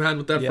 Mark Madden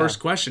with that first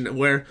question,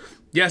 where,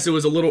 yes, it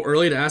was a little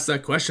early to ask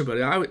that question,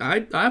 but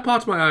I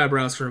popped my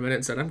eyebrows for a minute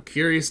and said, I'm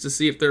curious to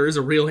see if there is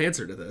a real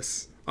answer to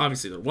this.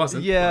 Obviously, there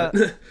wasn't. Yeah,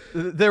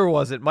 there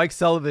wasn't. Mike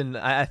Sullivan,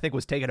 I think,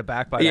 was taken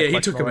aback by that question.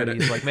 He took a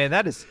minute. He's like, man,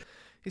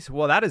 he said,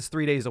 well, that is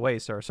 3 days away,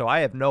 sir, so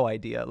I have no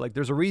idea. Like,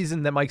 there's a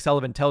reason that Mike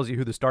Sullivan tells you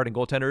who the starting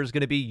goaltender is going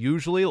to be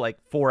usually like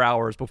 4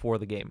 hours before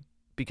the game,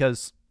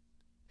 because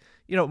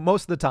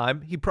most of the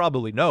time he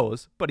probably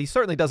knows, but he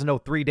certainly doesn't know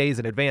 3 days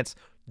in advance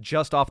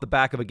just off the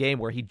back of a game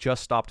where he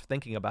just stopped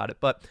thinking about it.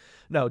 But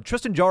no,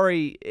 Tristan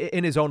Jarry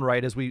in his own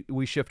right, as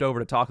we shift over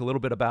to talk a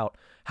little bit about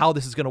how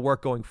this is going to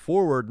work going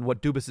forward and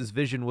what Dubas's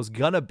vision was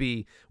going to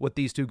be with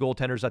these two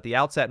goaltenders at the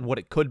outset and what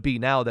it could be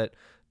now that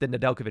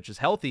Nedeljkovic is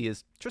healthy,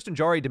 is Tristan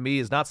Jarry to me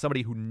is not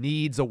somebody who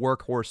needs a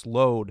workhorse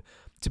load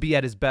to be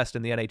at his best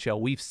in the NHL.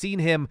 We've seen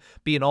him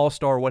be an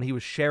all-star when he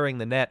was sharing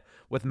the net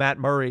with Matt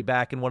Murray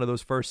back in one of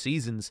those first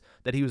seasons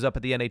that he was up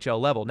at the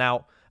NHL level.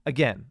 Now,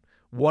 again,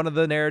 one of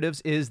the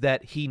narratives is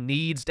that he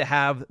needs to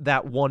have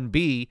that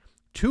 1B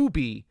to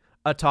be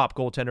a top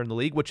goaltender in the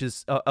league, which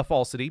is a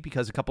falsity,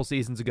 because a couple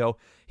seasons ago,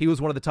 he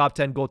was one of the top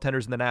 10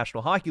 goaltenders in the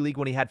National Hockey League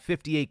when he had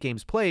 58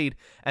 games played,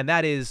 and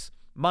that is,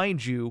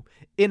 mind you,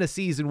 in a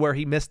season where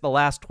he missed the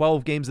last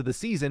 12 games of the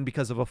season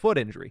because of a foot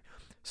injury.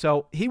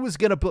 So he was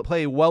going to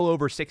play well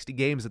over 60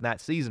 games in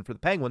that season for the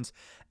Penguins,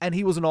 and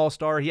he was an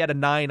all-star. He had a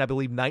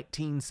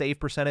 19 save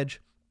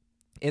percentage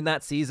in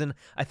that season.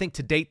 I think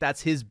to date,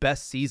 that's his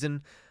best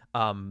season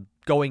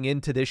going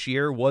into this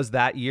year, was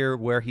that year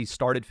where he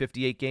started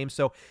 58 games.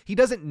 So he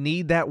doesn't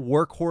need that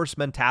workhorse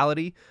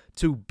mentality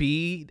to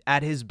be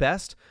at his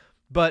best,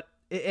 but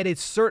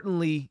it's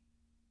certainly,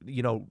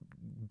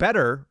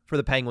 better for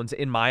the Penguins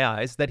in my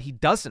eyes that he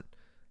doesn't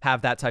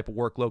have that type of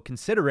workload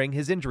considering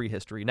his injury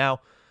history. Now,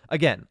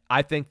 again,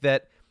 I think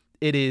that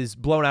it is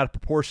blown out of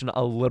proportion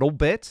a little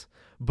bit,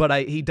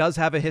 but he does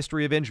have a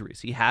history of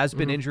injuries. He has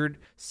been injured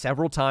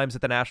several times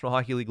at the National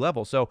Hockey League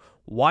level. So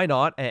why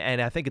not?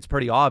 And I think it's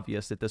pretty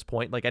obvious at this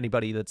point, like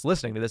anybody that's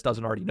listening to this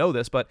doesn't already know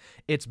this, but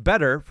it's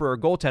better for a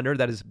goaltender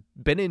that has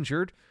been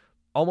injured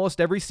almost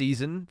every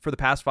season for the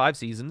past 5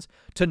 seasons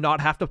to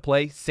not have to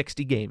play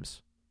 60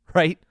 games,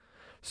 right?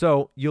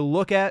 So you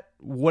look at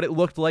what it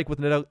looked like with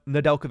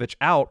Nedeljkovic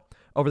out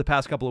over the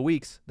past couple of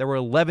weeks. There were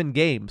 11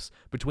 games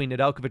between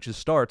Nedeljkovic's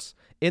starts.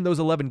 In those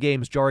 11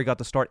 games, Jarry got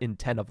the start in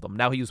 10 of them.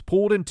 Now, he was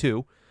pulled in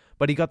 2,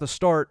 but he got the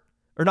start,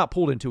 or not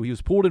pulled in 2, he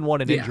was pulled in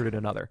 1 and injured in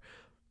another.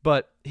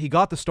 But he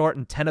got the start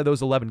in 10 of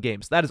those 11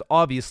 games. That is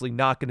obviously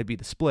not going to be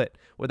the split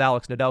with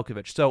Alex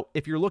Nedeljkovic. So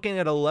if you're looking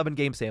at an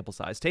 11-game sample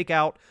size, take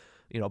out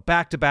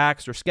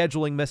back-to-backs or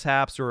scheduling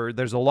mishaps, or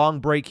there's a long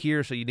break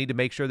here, so you need to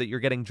make sure that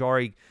you're getting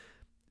Jarry.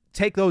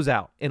 Take those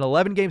out. In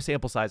 11-game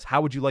sample size,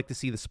 how would you like to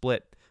see the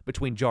split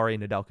between Jarry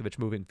and Nedeljkovic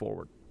moving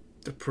forward?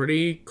 They're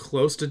pretty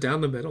close to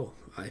down the middle,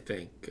 I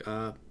think.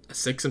 A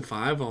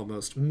 6-5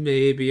 almost.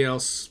 Maybe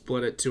I'll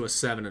split it to a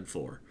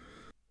 7-4.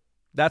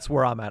 That's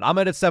where I'm at. I'm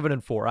at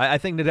 7-4. I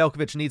think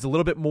Nedeljkovic needs a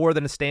little bit more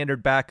than a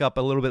standard backup,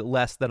 a little bit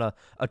less than a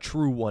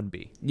true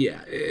 1B.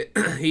 Yeah,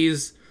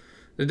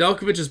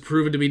 Nedeljkovic has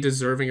proven to be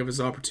deserving of his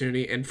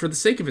opportunity, and for the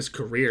sake of his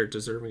career,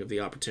 deserving of the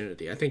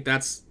opportunity. I think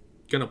that's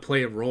going to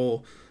play a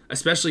role,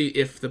 especially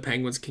if the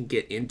Penguins can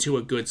get into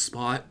a good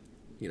spot,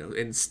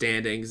 in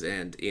standings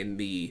and in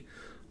the,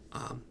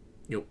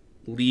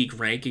 league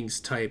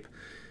rankings type.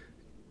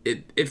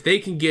 If they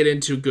can get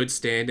into good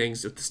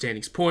standings with the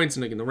standings points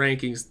and in the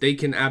rankings, they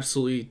can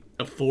absolutely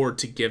afford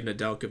to give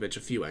Nedeljkovic a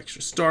few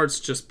extra starts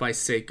just for the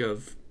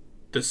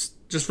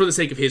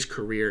sake of his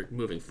career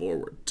moving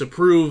forward, to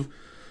prove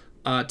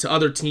to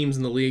other teams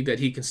in the league that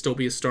he can still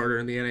be a starter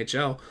in the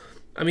NHL.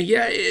 I mean,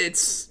 yeah,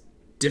 it's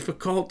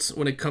difficult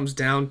when it comes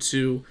down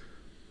to,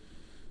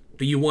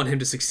 do you want him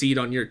to succeed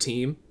on your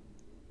team?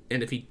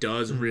 And if he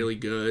does really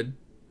good,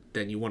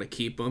 then you want to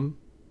keep him.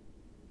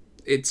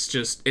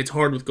 It's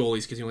hard with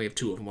goalies because you only have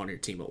 2 of them on your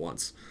team at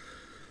once.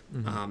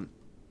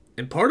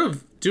 And part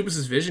of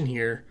Dubas's vision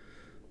here,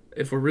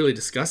 if we're really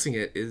discussing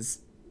it, is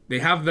they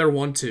have their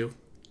 1-2.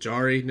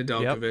 Jarry,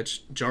 Nedeljkovic.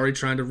 Yep. Jarry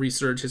trying to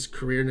resurge his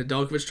career.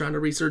 Nedeljkovic trying to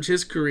resurge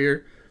his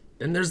career.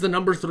 Then there's the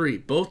number 3.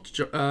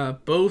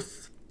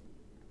 Both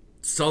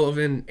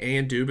Sullivan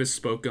and Dubas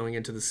spoke going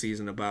into the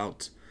season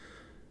about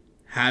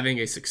having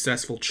a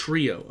successful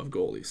trio of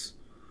goalies.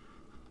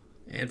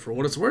 And for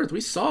what it's worth,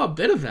 we saw a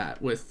bit of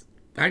that with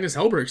Magnus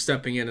Hellberg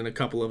stepping in a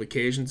couple of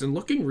occasions and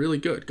looking really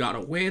good. Got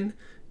a win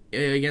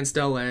against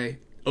LA,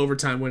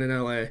 overtime win in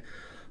LA,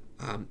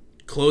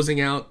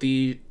 closing out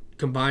the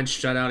combined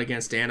shutout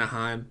against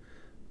Anaheim,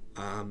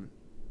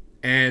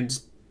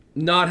 and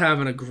not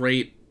having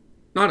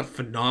not a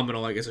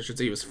phenomenal, I guess I should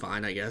say, he was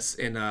fine, I guess,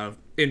 in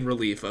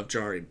relief of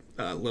Jarry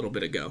a little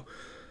bit ago.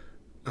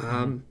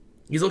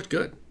 He's looked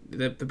good.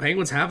 The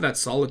Penguins have that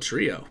solid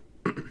trio.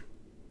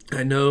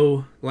 I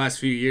know the last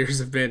few years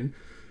have been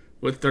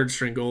with third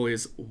string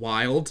goalies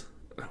wild,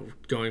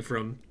 going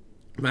from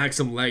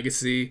Maxim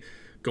Legacy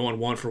going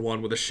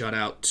 1-for-1 with a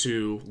shutout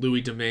to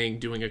Louis Domingue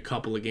doing a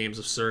couple of games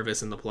of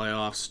service in the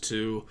playoffs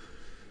to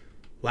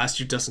last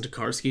year Dustin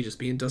Tokarski just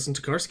being Dustin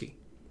Tokarski.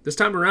 This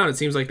time around, it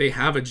seems like they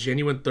have a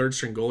genuine third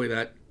string goalie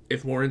that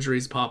if more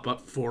injuries pop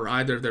up for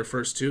either of their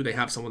first two, they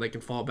have someone they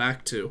can fall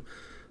back to.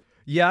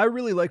 Yeah, I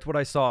really liked what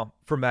I saw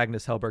from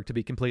Magnus Hellberg, to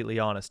be completely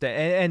honest.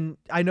 And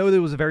I know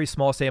there was a very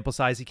small sample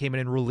size. He came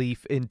in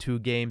relief in 2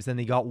 games, then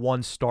he got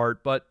 1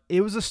 start, but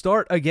it was a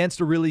start against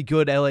a really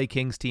good LA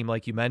Kings team,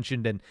 like you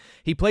mentioned, and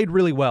he played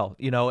really well.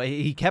 You know,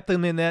 he kept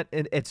them in that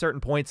at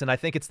certain points, and I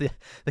think it's the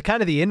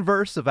kind of the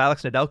inverse of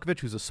Alex Nedeljkovic,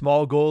 who's a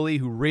small goalie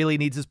who really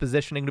needs his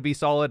positioning to be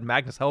solid.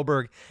 Magnus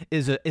Hellberg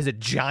is a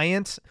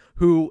giant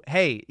who,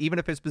 hey, even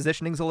if his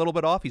positioning's a little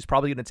bit off, he's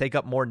probably going to take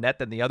up more net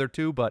than the other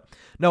two. But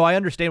no, I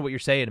understand what you're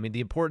saying. I mean, the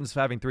importance of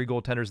having 3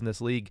 goaltenders in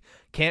this league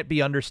can't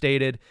be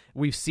understated.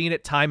 We've seen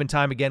it time and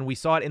time again. We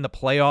saw it in the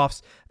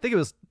playoffs. I think it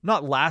was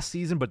not last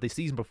season, but the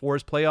season before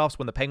his playoffs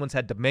when the Penguins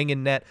had Domingue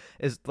in net,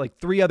 is like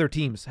 3 other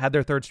teams had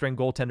their third string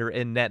goaltender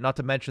in net, not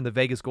to mention the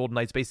Vegas Golden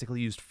Knights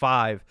basically used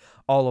 5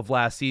 all of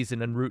last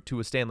season en route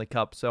to a Stanley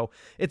Cup. So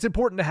it's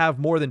important to have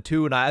more than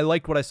 2, and I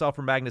liked what I saw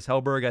from Magnus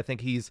Hellberg. I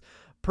think he's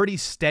pretty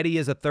steady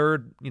as a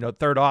third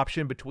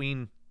option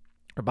behind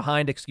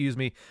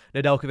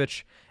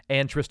Nedeljkovic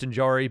and Tristan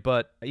Jarry.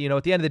 But, at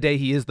the end of the day,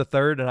 he is the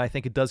third, and I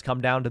think it does come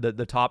down to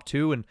the top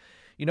 2. And,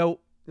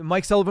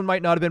 Mike Sullivan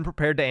might not have been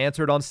prepared to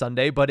answer it on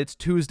Sunday, but it's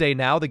Tuesday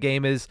now. The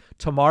game is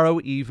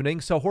tomorrow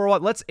evening. So,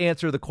 Horwat, let's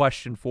answer the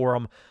question for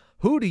him.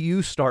 Who do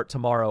you start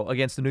tomorrow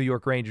against the New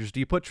York Rangers? Do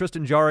you put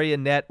Tristan Jarry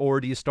in net,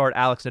 or do you start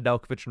Alex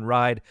Nedeljkovic and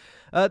ride?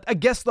 I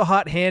guess the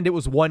hot hand, it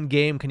was 1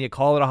 game. Can you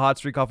call it a hot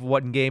streak off of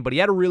 1 game? But he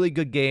had a really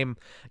good game.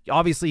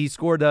 Obviously, he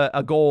scored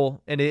a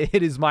goal, and it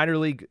hit his minor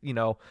league,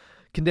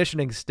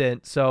 conditioning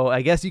stint. So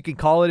I guess you can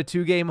call it a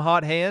 2-game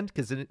hot hand,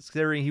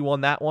 considering he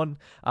won that one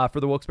for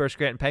the Wilkes-Barre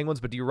Scranton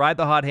Penguins. But do you ride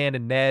the hot hand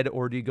in Ned,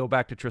 or do you go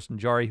back to Tristan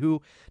Jarry,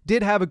 who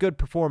did have a good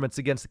performance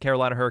against the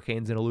Carolina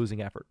Hurricanes in a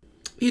losing effort?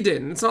 He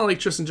didn't. It's not like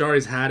Tristan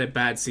Jarry's had a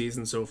bad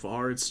season so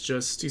far. It's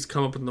just he's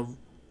come up in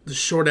the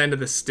short end of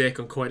the stick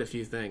on quite a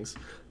few things.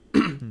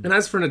 And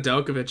as for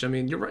Nedeljkovic, I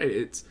mean, you're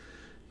right.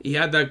 He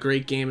had that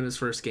great game in his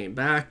first game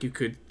back. You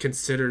could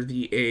consider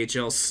the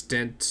AHL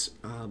stint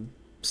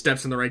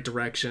steps in the right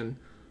direction.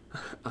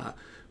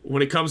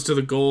 When it comes to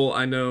the goal,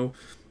 I know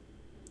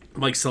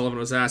Mike Sullivan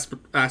was asked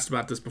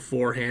about this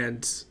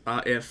beforehand,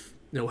 if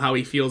how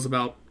he feels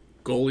about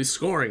goalies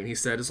scoring, and he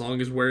said as long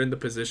as we're in the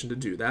position to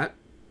do that,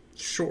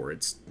 sure,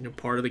 it's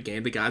part of the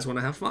game. The guys want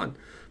to have fun.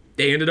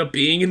 They ended up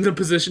being in the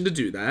position to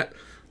do that.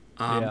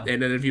 And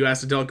then if you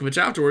asked Nedeljkovic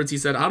afterwards, he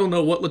said, I don't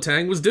know what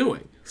Letang was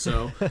doing.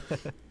 So,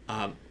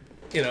 I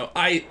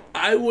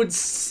would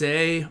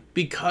say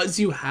because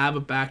you have a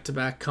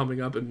back-to-back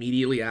coming up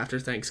immediately after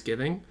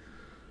Thanksgiving,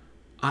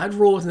 I'd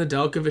roll with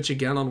Nedeljkovic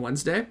again on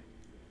Wednesday.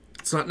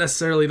 It's not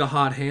necessarily the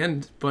hot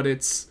hand, but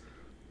it's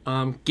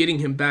getting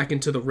him back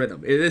into the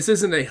rhythm. This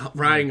isn't a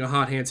riding a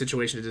hot hand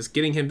situation. It's just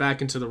getting him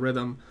back into the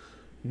rhythm,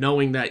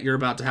 knowing that you're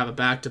about to have a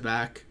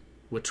back-to-back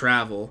with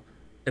travel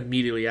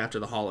immediately after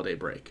the holiday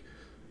break.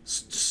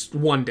 Just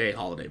 1-day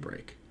holiday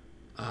break.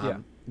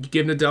 You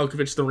give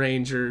Nedeljkovic the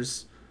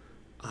Rangers,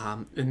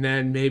 and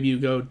then maybe you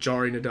go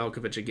Jarry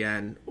Nedeljkovic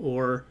again,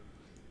 or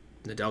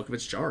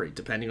Nedeljkovic Jarry,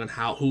 depending on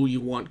who you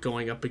want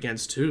going up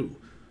against who.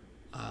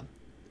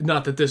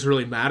 Not that this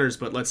really matters,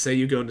 but let's say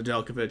you go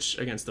Nedeljkovic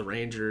against the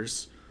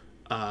Rangers,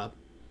 I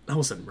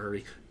almost said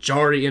Murray,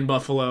 Jarry in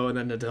Buffalo, and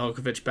then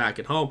Nedeljkovic back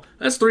at home.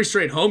 That's 3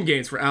 straight home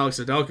games for Alex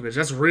Nedeljkovic.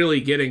 That's really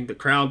getting the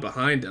crowd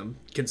behind him,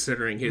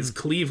 considering his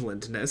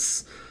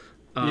Clevelandness.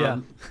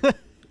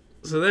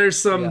 So there's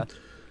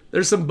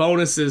some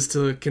bonuses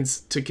to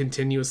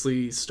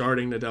continuously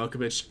starting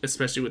Nedeljkovic,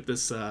 especially with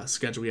this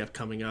schedule we have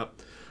coming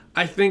up.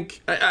 I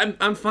think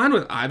I'm fine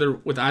with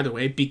either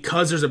way,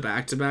 because there's a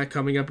back-to-back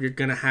coming up. You're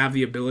going to have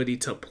the ability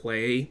to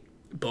play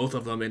both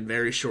of them in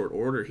very short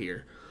order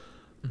here.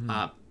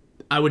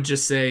 I would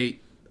just say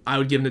I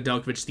would give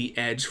Nedeljkovic the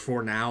edge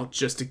for now,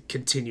 just to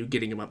continue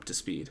getting him up to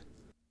speed.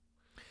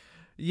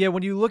 Yeah,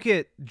 when you look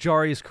at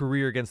Jarry's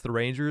career against the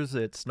Rangers,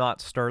 it's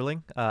not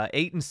sterling.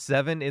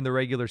 8-7 in the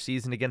regular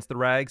season against the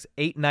Rags,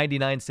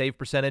 .899 save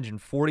percentage,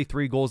 and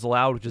 43 goals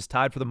allowed, which is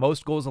tied for the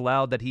most goals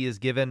allowed that he has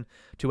given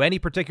to any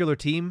particular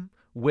team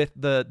with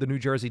the New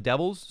Jersey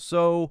Devils.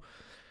 So,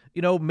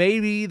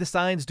 maybe the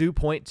signs do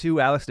point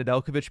to Alex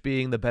Nedeljkovic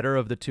being the better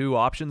of the 2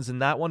 options in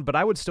that one, but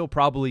I would still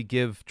probably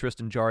give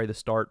Tristan Jarry the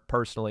start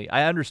personally.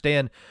 I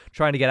understand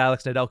trying to get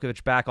Alex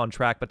Nedeljkovic back on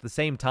track, but at the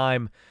same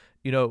time,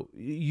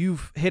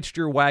 you've hitched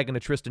your wagon to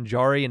Tristan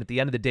Jarry, and at the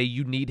end of the day,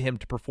 you need him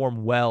to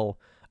perform well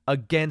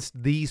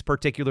against these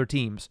particular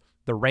teams,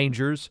 the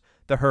Rangers,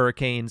 the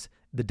Hurricanes,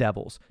 the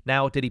Devils.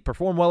 Now, did he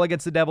perform well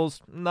against the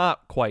Devils?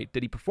 Not quite.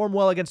 Did he perform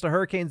well against the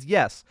Hurricanes?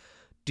 Yes.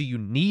 Do you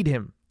need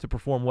him to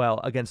perform well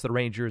against the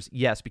Rangers?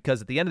 Yes,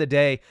 because at the end of the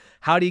day,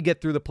 how do you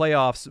get through the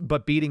playoffs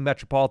but beating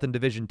Metropolitan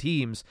Division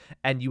teams,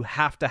 and you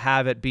have to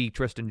have it be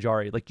Tristan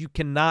Jarry? Like, you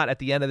cannot at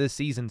the end of this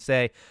season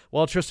say,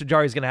 well, Tristan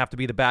Jarry is going to have to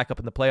be the backup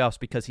in the playoffs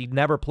because he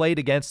never played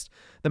against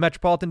the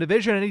Metropolitan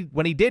Division, and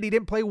when he did, he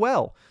didn't play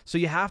well. So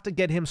you have to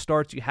get him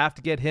starts. You have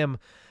to get him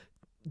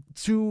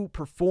to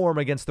perform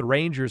against the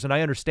Rangers. And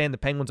I understand the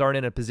Penguins aren't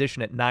in a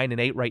position at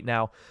 9-8 right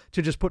now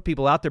to just put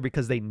people out there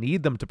because they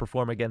need them to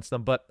perform against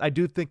them. But I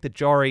do think that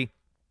Jarry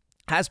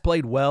has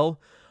played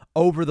well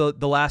over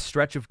the last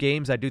stretch of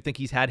games. I do think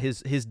he's had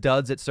his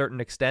duds at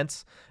certain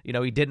extents. You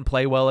know, he didn't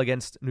play well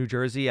against New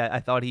Jersey. I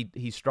thought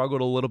he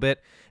struggled a little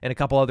bit in a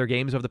couple other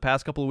games over the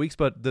past couple of weeks,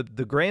 but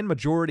the grand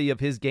majority of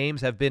his games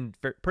have been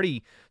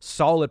pretty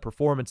solid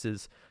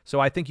performances.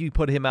 So I think you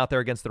put him out there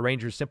against the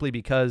Rangers simply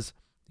because,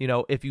 you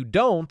know, if you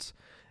don't,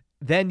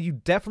 then you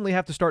definitely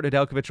have to start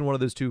Nedeljkovic in one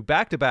of those two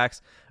back-to-backs.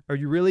 Are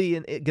you really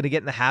going to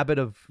get in the habit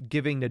of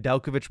giving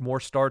Nedeljkovic more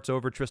starts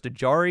over Tristan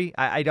Jarry?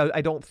 I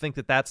don't think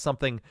that that's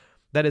something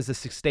that is a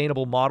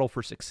sustainable model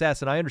for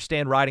success. And I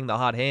understand riding the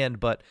hot hand,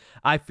 but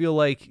I feel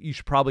like you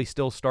should probably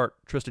still start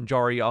Tristan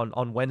Jarry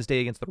on Wednesday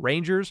against the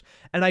Rangers.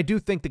 And I do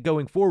think that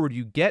going forward,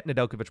 you get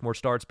Nedeljkovic more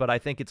starts, but I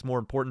think it's more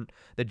important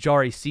that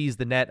Jarry sees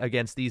the net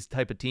against these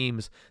type of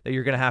teams that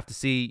you're going to have to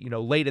see, you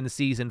know, late in the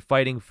season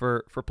fighting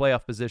for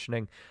playoff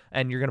positioning.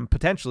 And you're going to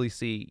potentially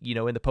see, you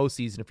know, in the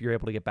postseason if you're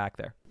able to get back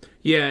there.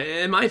 Yeah,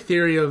 and my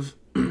theory of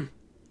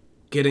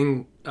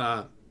getting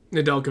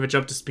Nedeljkovic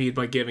up to speed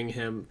by giving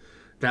him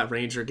that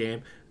Ranger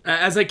game,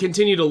 as I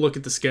continue to look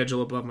at the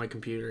schedule above my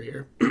computer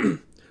here,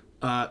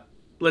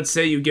 let's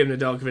say you give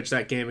Nedeljkovic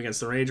that game against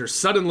the Rangers,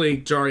 suddenly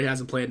Jarry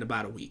hasn't played in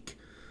about a week.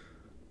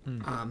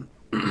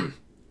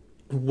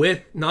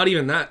 With not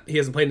even that, he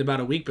hasn't played in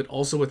about a week, but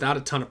also without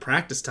a ton of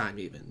practice time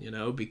even, you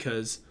know,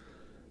 because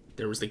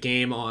there was the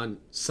game on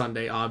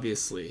Sunday,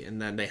 obviously,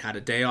 and then they had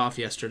a day off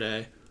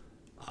yesterday.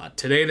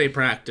 Today they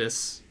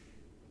practice,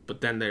 but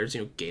then there's,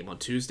 you know, game on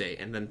Tuesday,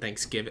 and then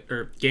Thanksgiving,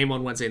 or game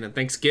on Wednesday, and then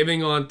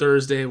Thanksgiving on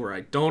Thursday, where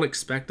I don't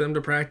expect them to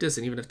practice,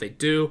 and even if they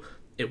do,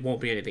 it won't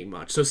be anything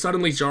much. So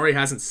suddenly Jarry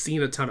hasn't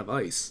seen a ton of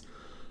ice.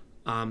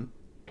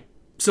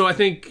 So I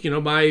think, you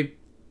know, my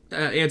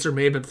answer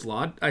may have been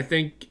flawed. I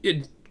think,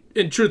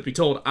 in truth be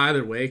told,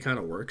 either way kind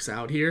of works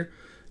out here.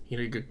 You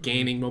know, you're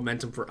gaining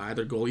momentum for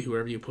either goalie,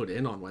 whoever you put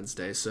in on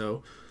Wednesday.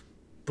 So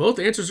both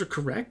answers are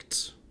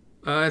correct.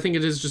 I think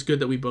it is just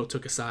good that we both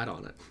took a side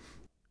on it.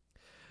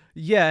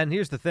 Yeah, and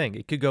here's the thing.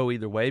 It could go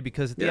either way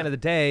because at the end of the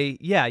day,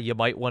 yeah, you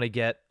might want to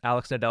get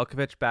Alex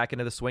Nedeljkovic back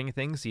into the swing of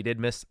things. He did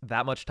miss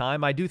that much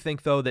time. I do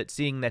think, though, that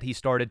seeing that he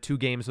started 2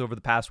 games over the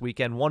past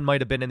weekend, one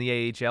might have been in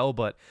the AHL,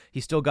 but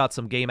he still got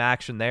some game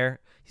action there.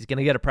 He's going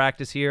to get a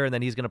practice here, and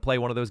then he's going to play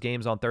one of those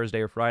games on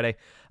Thursday or Friday.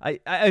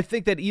 I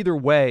think that either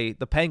way,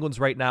 the Penguins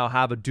right now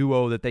have a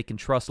duo that they can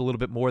trust a little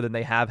bit more than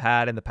they have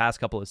had in the past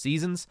couple of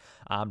seasons.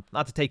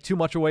 Not to take too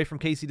much away from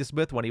Casey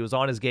DeSmith. When he was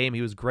on his game,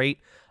 he was great.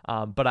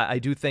 But I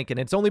do think, and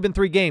it's only been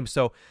 3 games,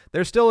 so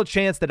there's still a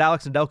chance that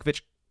Alex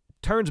Nedeljkovic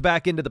turns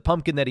back into the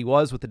pumpkin that he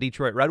was with the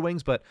Detroit Red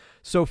Wings. But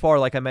so far,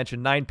 like I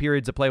mentioned, 9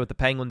 periods of play with the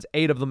Penguins,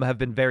 8 of them have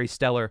been very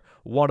stellar.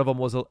 One of them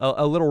was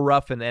a little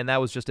rough, and that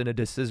was just in a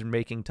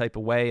decision-making type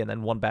of way, and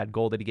then one bad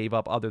goal that he gave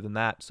up other than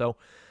that. So,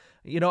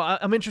 you know,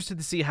 I'm interested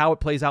to see how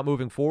it plays out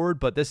moving forward,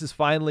 but this is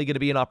finally going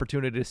to be an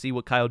opportunity to see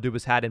what Kyle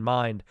Dubas had in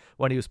mind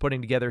when he was putting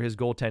together his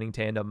goaltending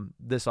tandem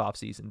this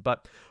offseason.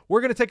 But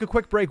we're going to take a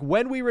quick break.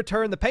 When we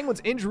return, the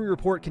Penguins injury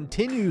report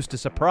continues to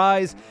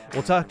surprise.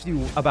 We'll talk to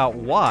you about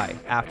why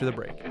after the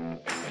break.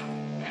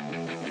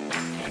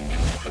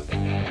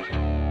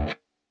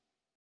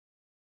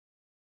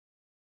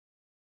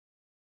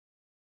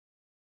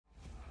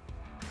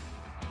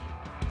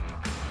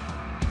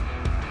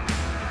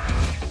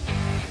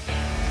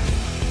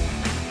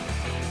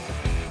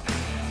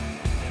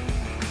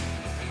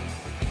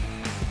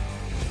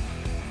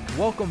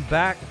 Welcome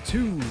back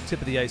to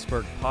Tip of the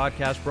Iceberg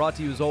podcast, brought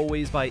to you as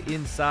always by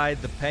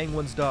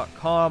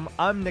InsideThePenguins.com.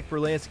 I'm Nick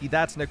Berlansky,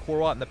 that's Nick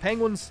Horwat, and the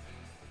Penguins,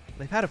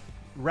 they've had a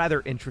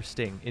rather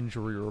interesting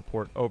injury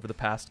report over the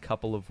past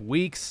couple of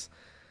weeks.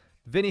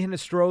 Vinny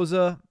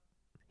Hinostroza,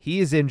 he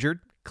is injured,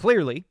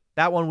 clearly.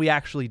 That one we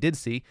actually did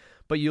see,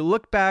 but you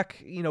look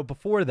back, you know,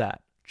 before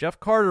that, Jeff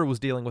Carter was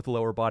dealing with a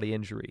lower body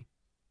injury.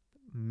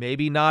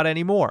 Maybe not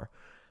anymore.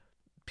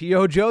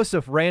 P.O.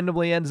 Joseph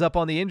randomly ends up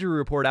on the injury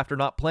report after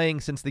not playing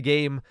since the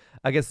game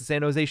against the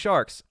San Jose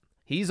Sharks.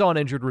 He's on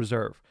injured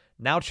reserve.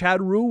 Now Chad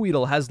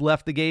Ruhwedel has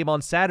left the game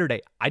on Saturday.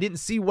 I didn't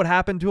see what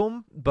happened to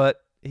him,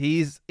 but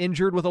he's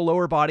injured with a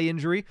lower body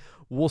injury.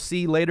 We'll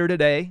see later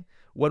today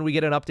when we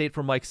get an update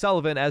from Mike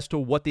Sullivan as to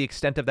what the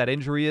extent of that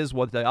injury is,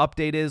 what the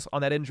update is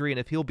on that injury, and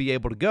if he'll be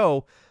able to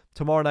go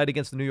tomorrow night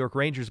against the New York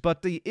Rangers.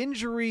 But the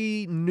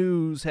injury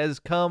news has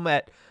come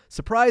at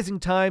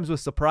surprising times with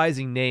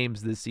surprising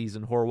names this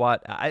season, Horwat.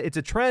 It's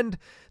a trend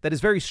that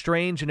is very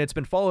strange, and it's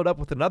been followed up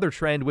with another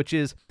trend, which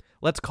is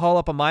let's call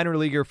up a minor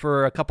leaguer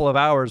for a couple of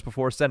hours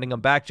before sending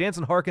him back.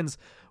 Jansen Harkins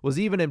was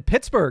even in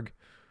Pittsburgh,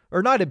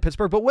 or not in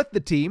Pittsburgh, but with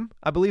the team.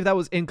 I believe that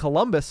was in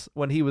Columbus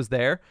when he was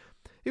there.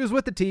 He was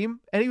with the team,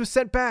 and he was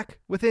sent back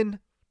within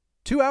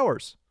 2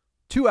 hours.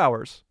 2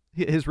 hours,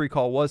 his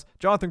recall was.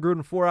 Jonathan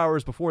Gruden 4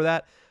 hours before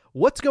that.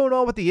 What's going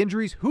on with the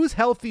injuries? Who's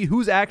healthy?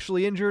 Who's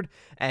actually injured?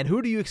 And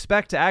who do you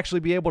expect to actually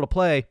be able to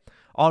play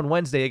on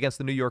Wednesday against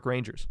the New York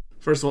Rangers?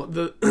 First of all,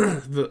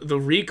 the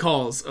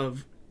recalls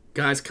of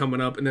guys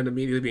coming up and then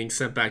immediately being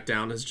sent back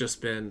down has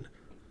just been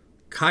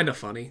kind of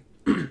funny.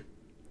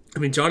 I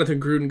mean, Jonathan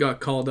Gruden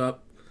got called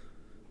up,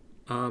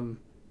 and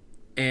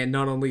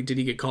not only did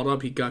he get called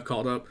up, he got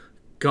called up,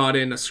 got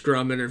in a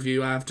scrum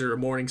interview after a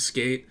morning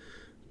skate,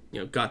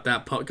 got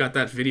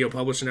that video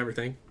published and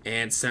everything,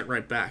 and sent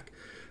right back.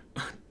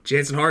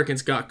 Jansen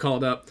Harkins got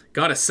called up,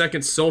 got a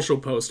second social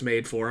post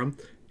made for him,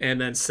 and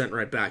then sent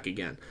right back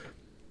again.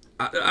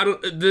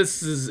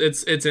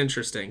 It's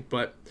interesting,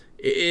 but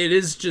it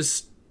is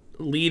just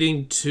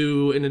leading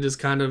to, and it is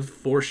kind of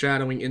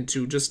foreshadowing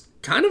into just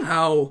kind of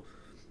how,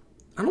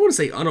 I don't want to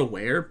say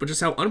unaware, but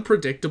just how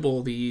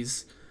unpredictable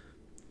these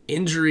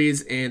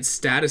injuries and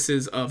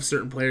statuses of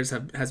certain players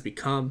has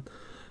become.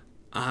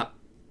 I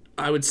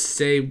would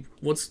say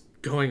what's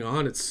going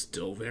on, it's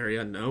still very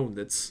unknown.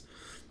 That's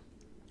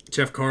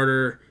Jeff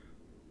Carter,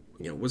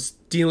 was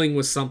dealing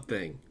with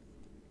something.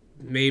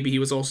 Maybe he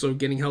was also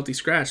getting healthy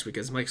scratched,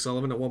 because Mike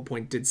Sullivan at one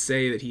point did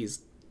say that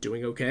he's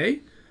doing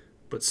okay,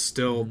 but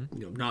still,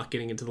 not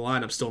getting into the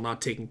lineup, still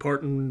not taking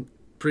part in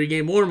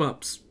pregame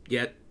warmups.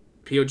 Yet,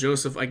 P.O.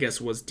 Joseph, I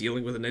guess, was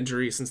dealing with an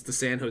injury since the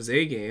San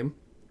Jose game,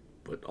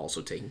 but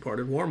also taking part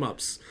in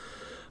warmups.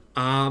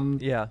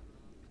 Yeah.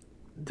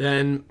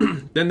 Then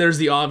there's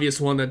the obvious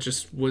one that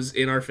just was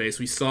in our face.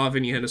 We saw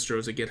Vinny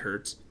Hinostroza get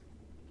hurt.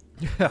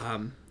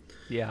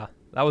 Yeah.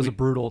 That was a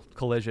brutal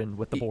collision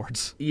with the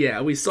boards.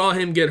 Yeah, we saw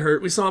him get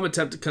hurt. We saw him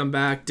attempt to come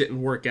back.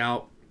 Didn't work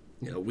out.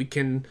 We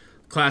can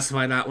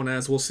classify that one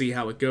as, we'll see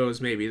how it goes.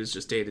 Maybe it's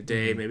just day to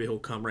day. Maybe he'll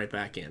come right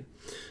back in.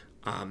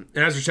 And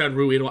as for Chad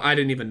Ruhwedel, I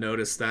didn't even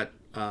notice that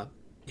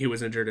he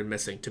was injured and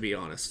missing, to be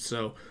honest.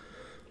 So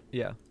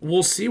yeah,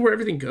 we'll see where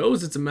everything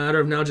goes. It's a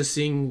matter of now just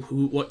seeing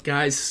what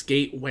guys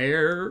skate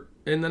where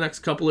in the next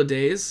couple of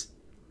days.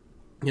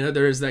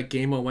 There is that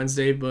game on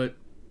Wednesday, but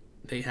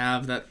they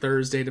have that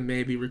Thursday to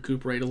maybe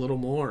recuperate a little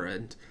more,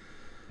 and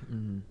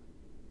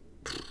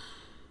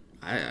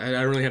I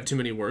don't really have too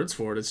many words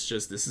for it.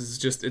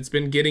 It's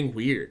been getting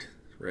weird,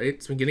 right?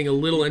 It's been getting a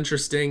little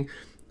interesting.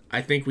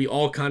 I think we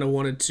all kind of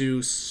wanted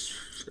to,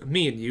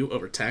 me and you,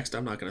 over text,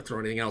 I'm not going to throw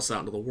anything else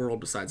out into the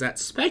world besides that,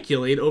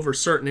 speculate over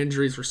certain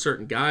injuries for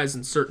certain guys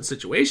in certain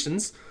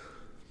situations.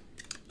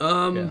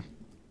 But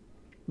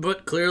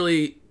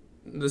clearly,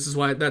 that's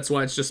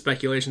why it's just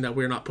speculation that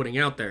we're not putting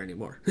out there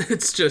anymore.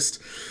 It's just...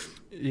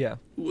 Yeah,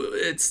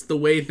 it's the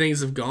way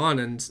things have gone,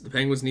 and the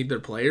Penguins need their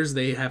players.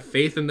 They have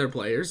faith in their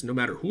players, no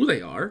matter who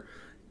they are,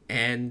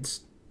 and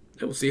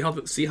we'll see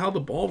how the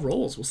ball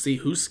rolls. We'll see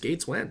who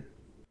skates when.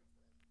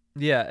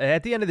 Yeah,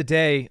 at the end of the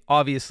day,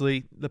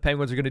 obviously, the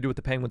Penguins are going to do what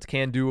the Penguins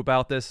can do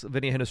about this.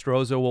 Vinny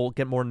Hinostroza will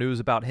get more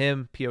news about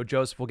him. P.O.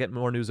 Joseph will get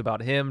more news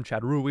about him.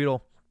 Chad Ruhwedel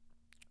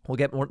will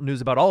get more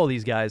news about all of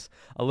these guys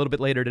a little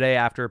bit later today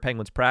after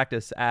Penguins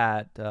practice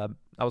at...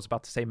 I was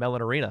about to say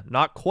Mellon Arena.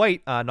 Not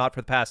quite, not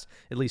for the past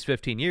at least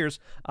 15 years,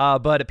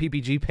 but at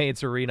PPG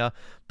Paints Arena.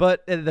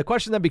 But the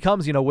question then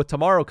becomes, with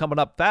tomorrow coming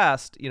up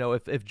fast,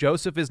 if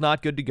Joseph is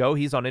not good to go,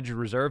 he's on injured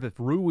reserve. If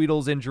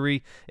Ruhwedel's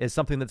injury is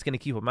something that's going to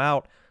keep him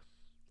out,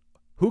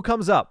 who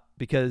comes up?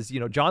 Because,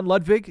 John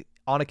Ludwig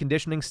on a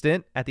conditioning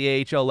stint at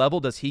the AHL level,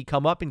 does he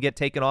come up and get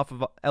taken off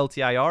of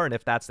LTIR? And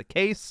if that's the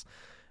case,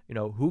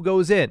 who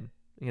goes in?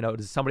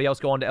 Does somebody else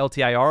go on to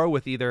LTIR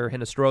with either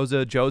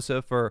Hinostroza,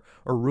 Joseph, or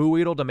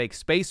Ruhwedel to make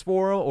space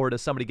for him, or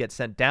does somebody get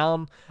sent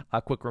down?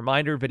 A quick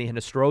reminder, Vinny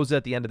Hinostroza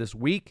at the end of this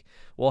week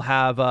will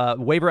have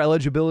waiver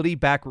eligibility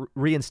back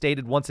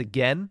reinstated once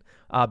again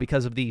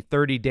because of the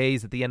 30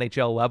 days at the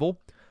NHL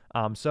level.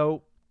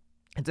 So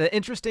it's an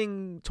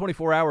interesting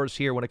 24 hours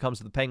here when it comes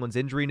to the Penguins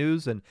injury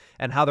news and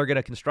how they're going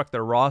to construct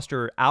their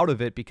roster out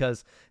of it,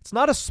 because it's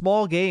not a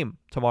small game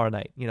tomorrow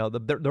night.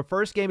 The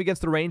first game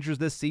against the Rangers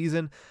this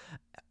season,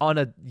 on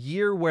a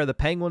year where the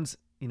Penguins,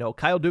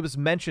 Kyle Dubas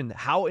mentioned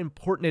how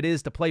important it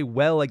is to play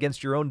well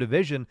against your own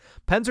division.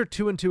 Pens are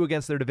 2-2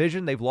 against their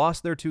division. They've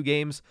lost their 2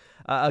 games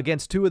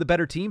against 2 of the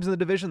better teams in the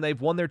division.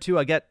 They've won their 2.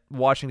 I get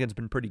Washington's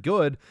been pretty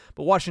good,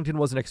 but Washington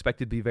wasn't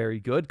expected to be very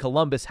good.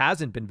 Columbus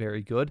hasn't been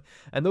very good.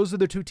 And those are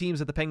the 2 teams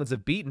that the Penguins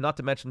have beaten, not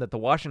to mention that the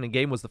Washington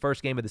game was the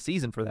first game of the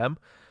season for them.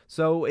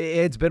 So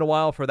it's been a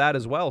while for that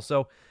as well.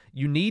 So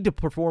you need to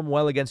perform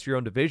well against your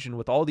own division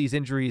with all these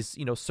injuries,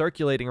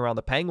 circulating around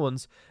the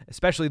Penguins,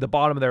 especially the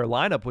bottom of their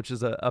lineup, which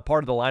is a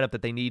part of the lineup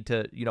that they need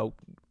to,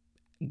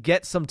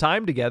 get some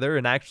time together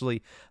and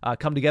actually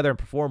come together and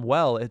perform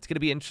well. It's going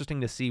to be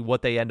interesting to see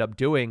what they end up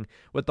doing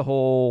with the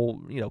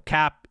whole,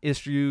 cap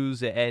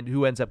issues and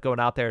who ends up going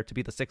out there to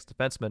be the 6th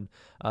defenseman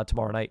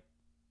tomorrow night.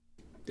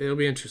 It'll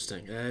be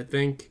interesting. I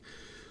think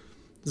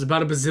there's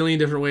about a bazillion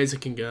different ways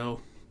it can go.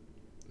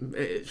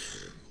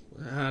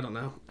 I don't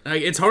know.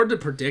 It's hard to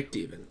predict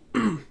even.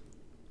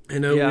 I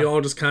know we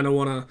all just kind of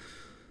want to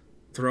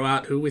throw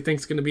out who we think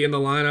is going to be in the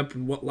lineup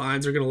and what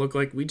lines are going to look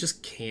like. We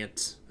just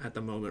can't at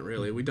the moment,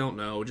 really. We don't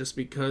know, just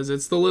because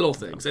it's the little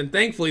things. And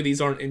thankfully,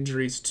 these aren't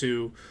injuries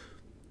to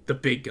the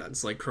big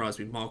guns like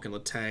Crosby, Malkin,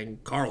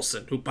 Letang,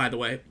 Carlson, who, by the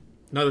way,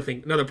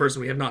 another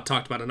person we have not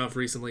talked about enough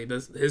recently.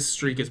 His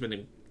streak has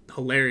been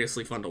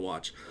hilariously fun to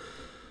watch.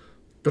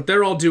 But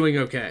they're all doing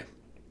okay.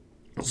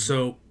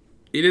 So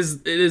it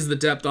is the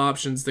depth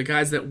options, the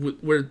guys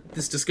that where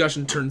this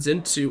discussion turns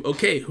into,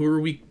 okay, who are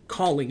we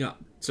calling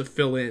up to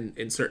fill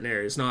in certain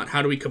areas, not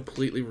how do we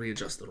completely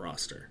readjust the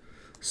roster.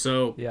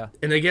 So, yeah.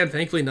 And again,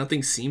 thankfully,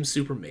 nothing seems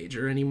super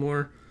major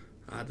anymore.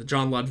 The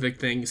John Ludwig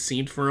thing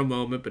seemed for a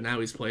moment, but now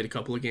he's played a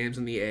couple of games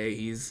in the A.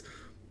 He's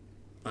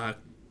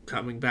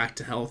coming back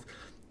to health.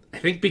 I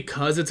think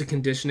because it's a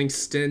conditioning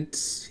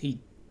stint,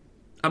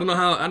 I don't know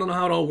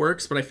how it all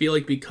works, but I feel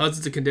like because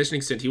it's a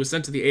conditioning stint, he was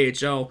sent to the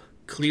AHL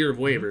clear of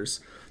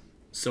waivers.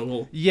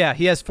 So yeah,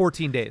 he has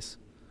 14 days.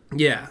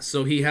 Yeah,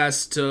 so he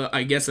has to,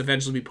 I guess,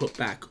 eventually be put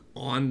back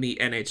on the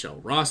NHL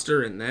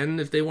roster, and then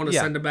if they want to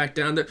send him back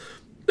down there,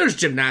 there's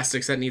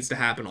gymnastics that needs to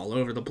happen all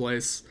over the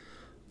place.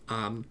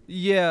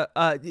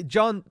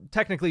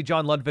 Technically,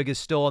 John Ludwig is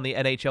still on the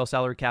NHL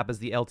salary cap as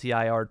the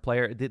LTIR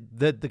player.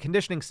 The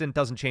conditioning stint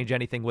doesn't change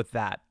anything with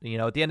that. You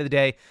know, at the end of the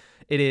day,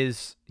 he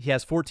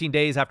has 14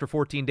 days. After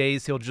 14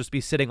 days, he'll just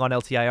be sitting on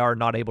LTIR,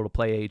 not able to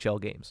play AHL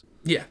games.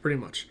 Yeah, pretty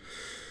much.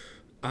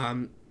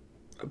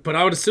 But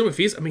I would assume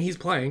he's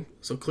playing,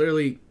 so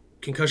clearly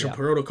concussion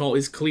protocol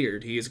is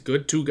cleared. He is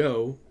good to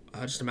go.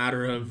 Just a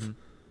matter of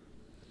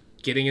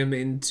getting him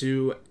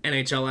into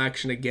NHL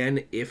action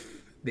again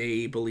if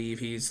they believe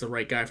he's the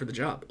right guy for the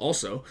job.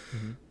 Also,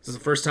 this is the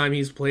first time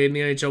he's played in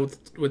the NHL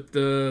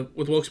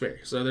with Wilkes-Barre.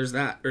 So there's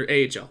that, or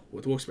AHL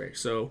with Wilkes-Barre.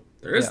 So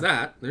there is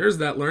that. There's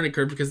that learning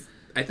curve, because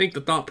I think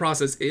the thought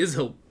process is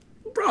he'll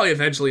probably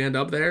eventually end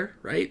up there,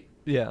 right?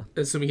 Yeah.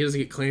 Assuming he doesn't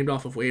get claimed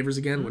off of waivers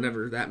again,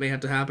 whenever that may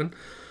have to happen.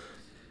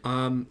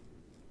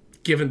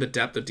 Given the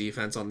depth of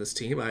defense on this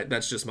team,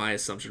 that's just my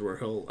assumption where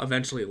he'll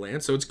eventually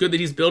land. So it's good that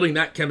he's building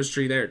that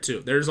chemistry there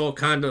too. There's all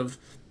kind of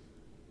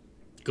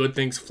good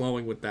things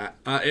flowing with that.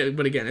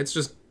 But again, it's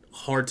just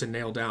hard to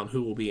nail down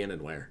who will be in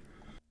and where.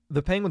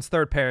 The Penguins'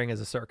 third pairing is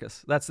a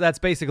circus. That's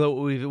basically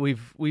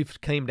what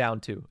we've came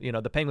down to. You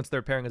know, the Penguins'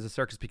 third pairing is a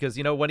circus because,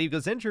 you know, when he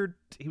was injured,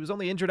 he was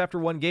only injured after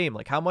one game.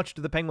 Like, how much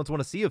do the Penguins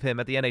want to see of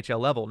him at the NHL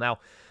level? Now,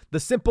 the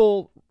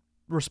simple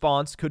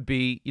response could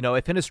be, you know,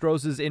 if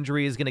Hinostroza's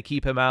injury is going to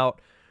keep him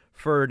out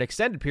for an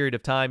extended period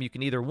of time, you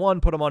can either, one,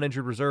 put him on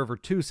injured reserve, or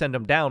two, send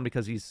him down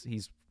because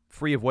he's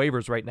free of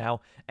waivers right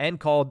now, and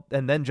call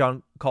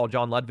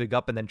John Ludwig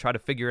up and then try to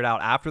figure it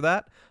out after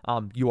that.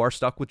 You are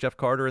stuck with Jeff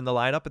Carter in the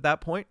lineup at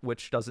that point,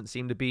 which doesn't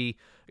seem to be,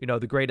 you know,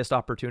 the greatest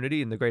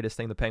opportunity and the greatest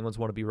thing the Penguins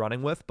want to be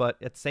running with.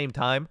 But at the same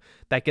time,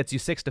 that gets you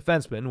 6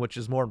 defensemen, which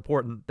is more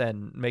important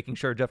than making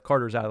sure Jeff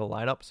Carter's out of the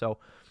lineup. So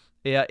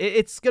yeah,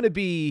 it's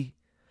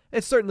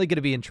certainly going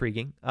to be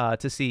intriguing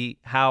to see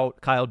how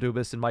Kyle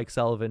Dubas and Mike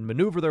Sullivan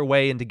maneuver their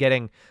way into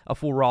getting a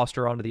full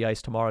roster onto the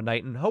ice tomorrow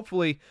night. And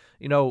hopefully,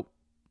 you know,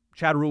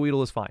 Chad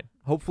Ruhwedel is fine.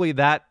 Hopefully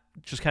that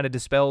just kind of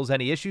dispels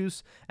any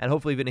issues, and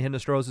hopefully Vinny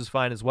Hinostroza is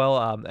fine as well.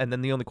 And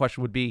then the only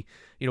question would be,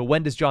 you know,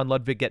 when does John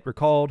Ludwig get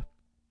recalled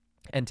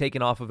and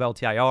taken off of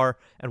LTIR,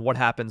 and what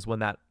happens when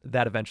that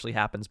eventually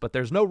happens? But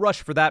there's no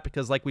rush for that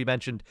because, like we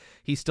mentioned,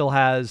 he still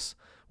has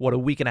a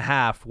week and a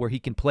half where he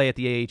can play at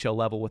the AHL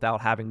level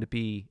without having to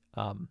be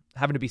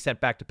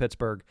sent back to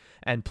Pittsburgh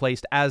and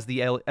placed as the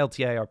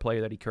LTIR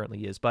player that he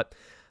currently is. But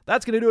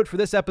that's going to do it for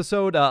this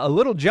episode. A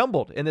little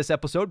jumbled in this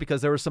episode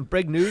because there was some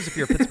big news if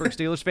you're a Pittsburgh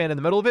Steelers fan in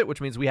the middle of it, which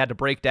means we had to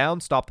break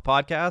down, stop the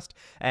podcast,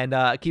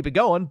 and keep it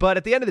going. But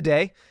at the end of the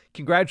day,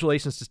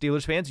 congratulations to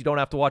Steelers fans. You don't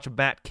have to watch a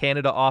Matt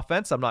Canada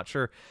offense. I'm not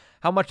sure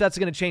how much that's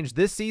going to change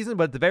this season,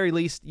 but at the very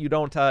least, you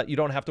don't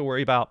have to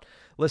worry about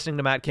listening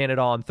to Matt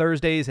Canada on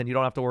Thursdays, and you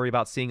don't have to worry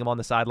about seeing him on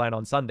the sideline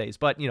on Sundays.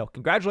 But, you know,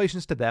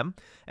 congratulations to them,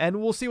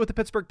 and we'll see what the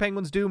Pittsburgh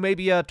Penguins do.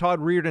 Maybe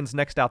Todd Reardon's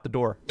next out the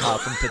door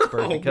from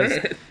Pittsburgh because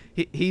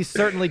he's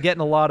certainly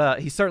getting a lot of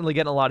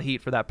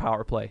heat for that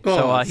power play.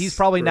 So he's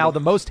probably now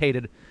the most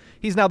hated.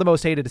 He's now the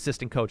most hated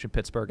assistant coach in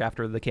Pittsburgh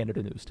after the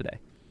Canada news today.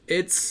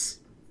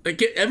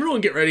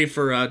 Everyone get ready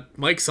for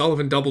Mike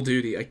Sullivan double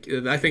duty.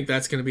 I think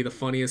that's going to be the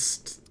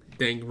funniest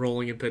thing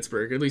rolling in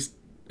Pittsburgh, at least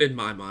in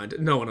my mind.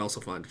 No one else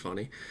will find it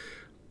funny.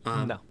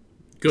 No.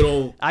 Good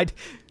old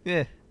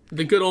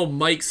the good old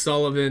Mike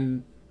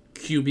Sullivan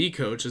QB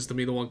coach is to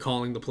be the one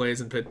calling the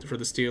plays for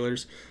the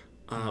Steelers,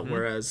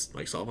 whereas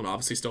Mike Sullivan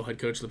obviously still head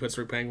coach of the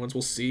Pittsburgh Penguins.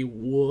 We'll see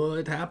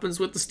what happens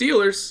with the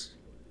Steelers.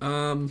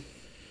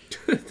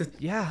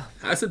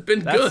 Hasn't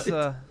been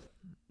good.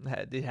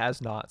 It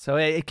has not. So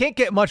it can't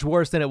get much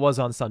worse than it was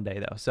on Sunday,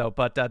 though. So,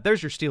 but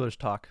there's your Steelers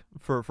talk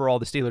for all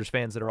the Steelers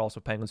fans that are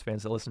also Penguins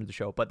fans that listen to the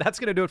show. But that's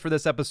going to do it for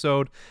this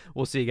episode.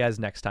 We'll see you guys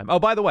next time. Oh,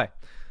 by the way,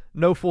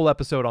 no full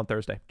episode on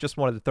Thursday. Just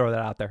wanted to throw that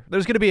out there.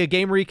 There's going to be a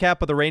game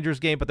recap of the Rangers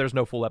game, but there's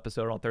no full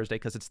episode on Thursday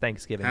because it's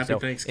Thanksgiving. Happy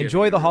Thanksgiving.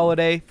 Enjoy the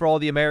holiday for all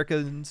the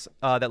Americans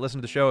that listen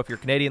to the show. If you're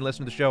Canadian,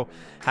 listen to the show.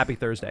 Happy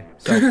Thursday.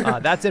 So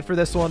that's it for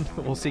this one.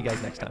 We'll see you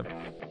guys next time.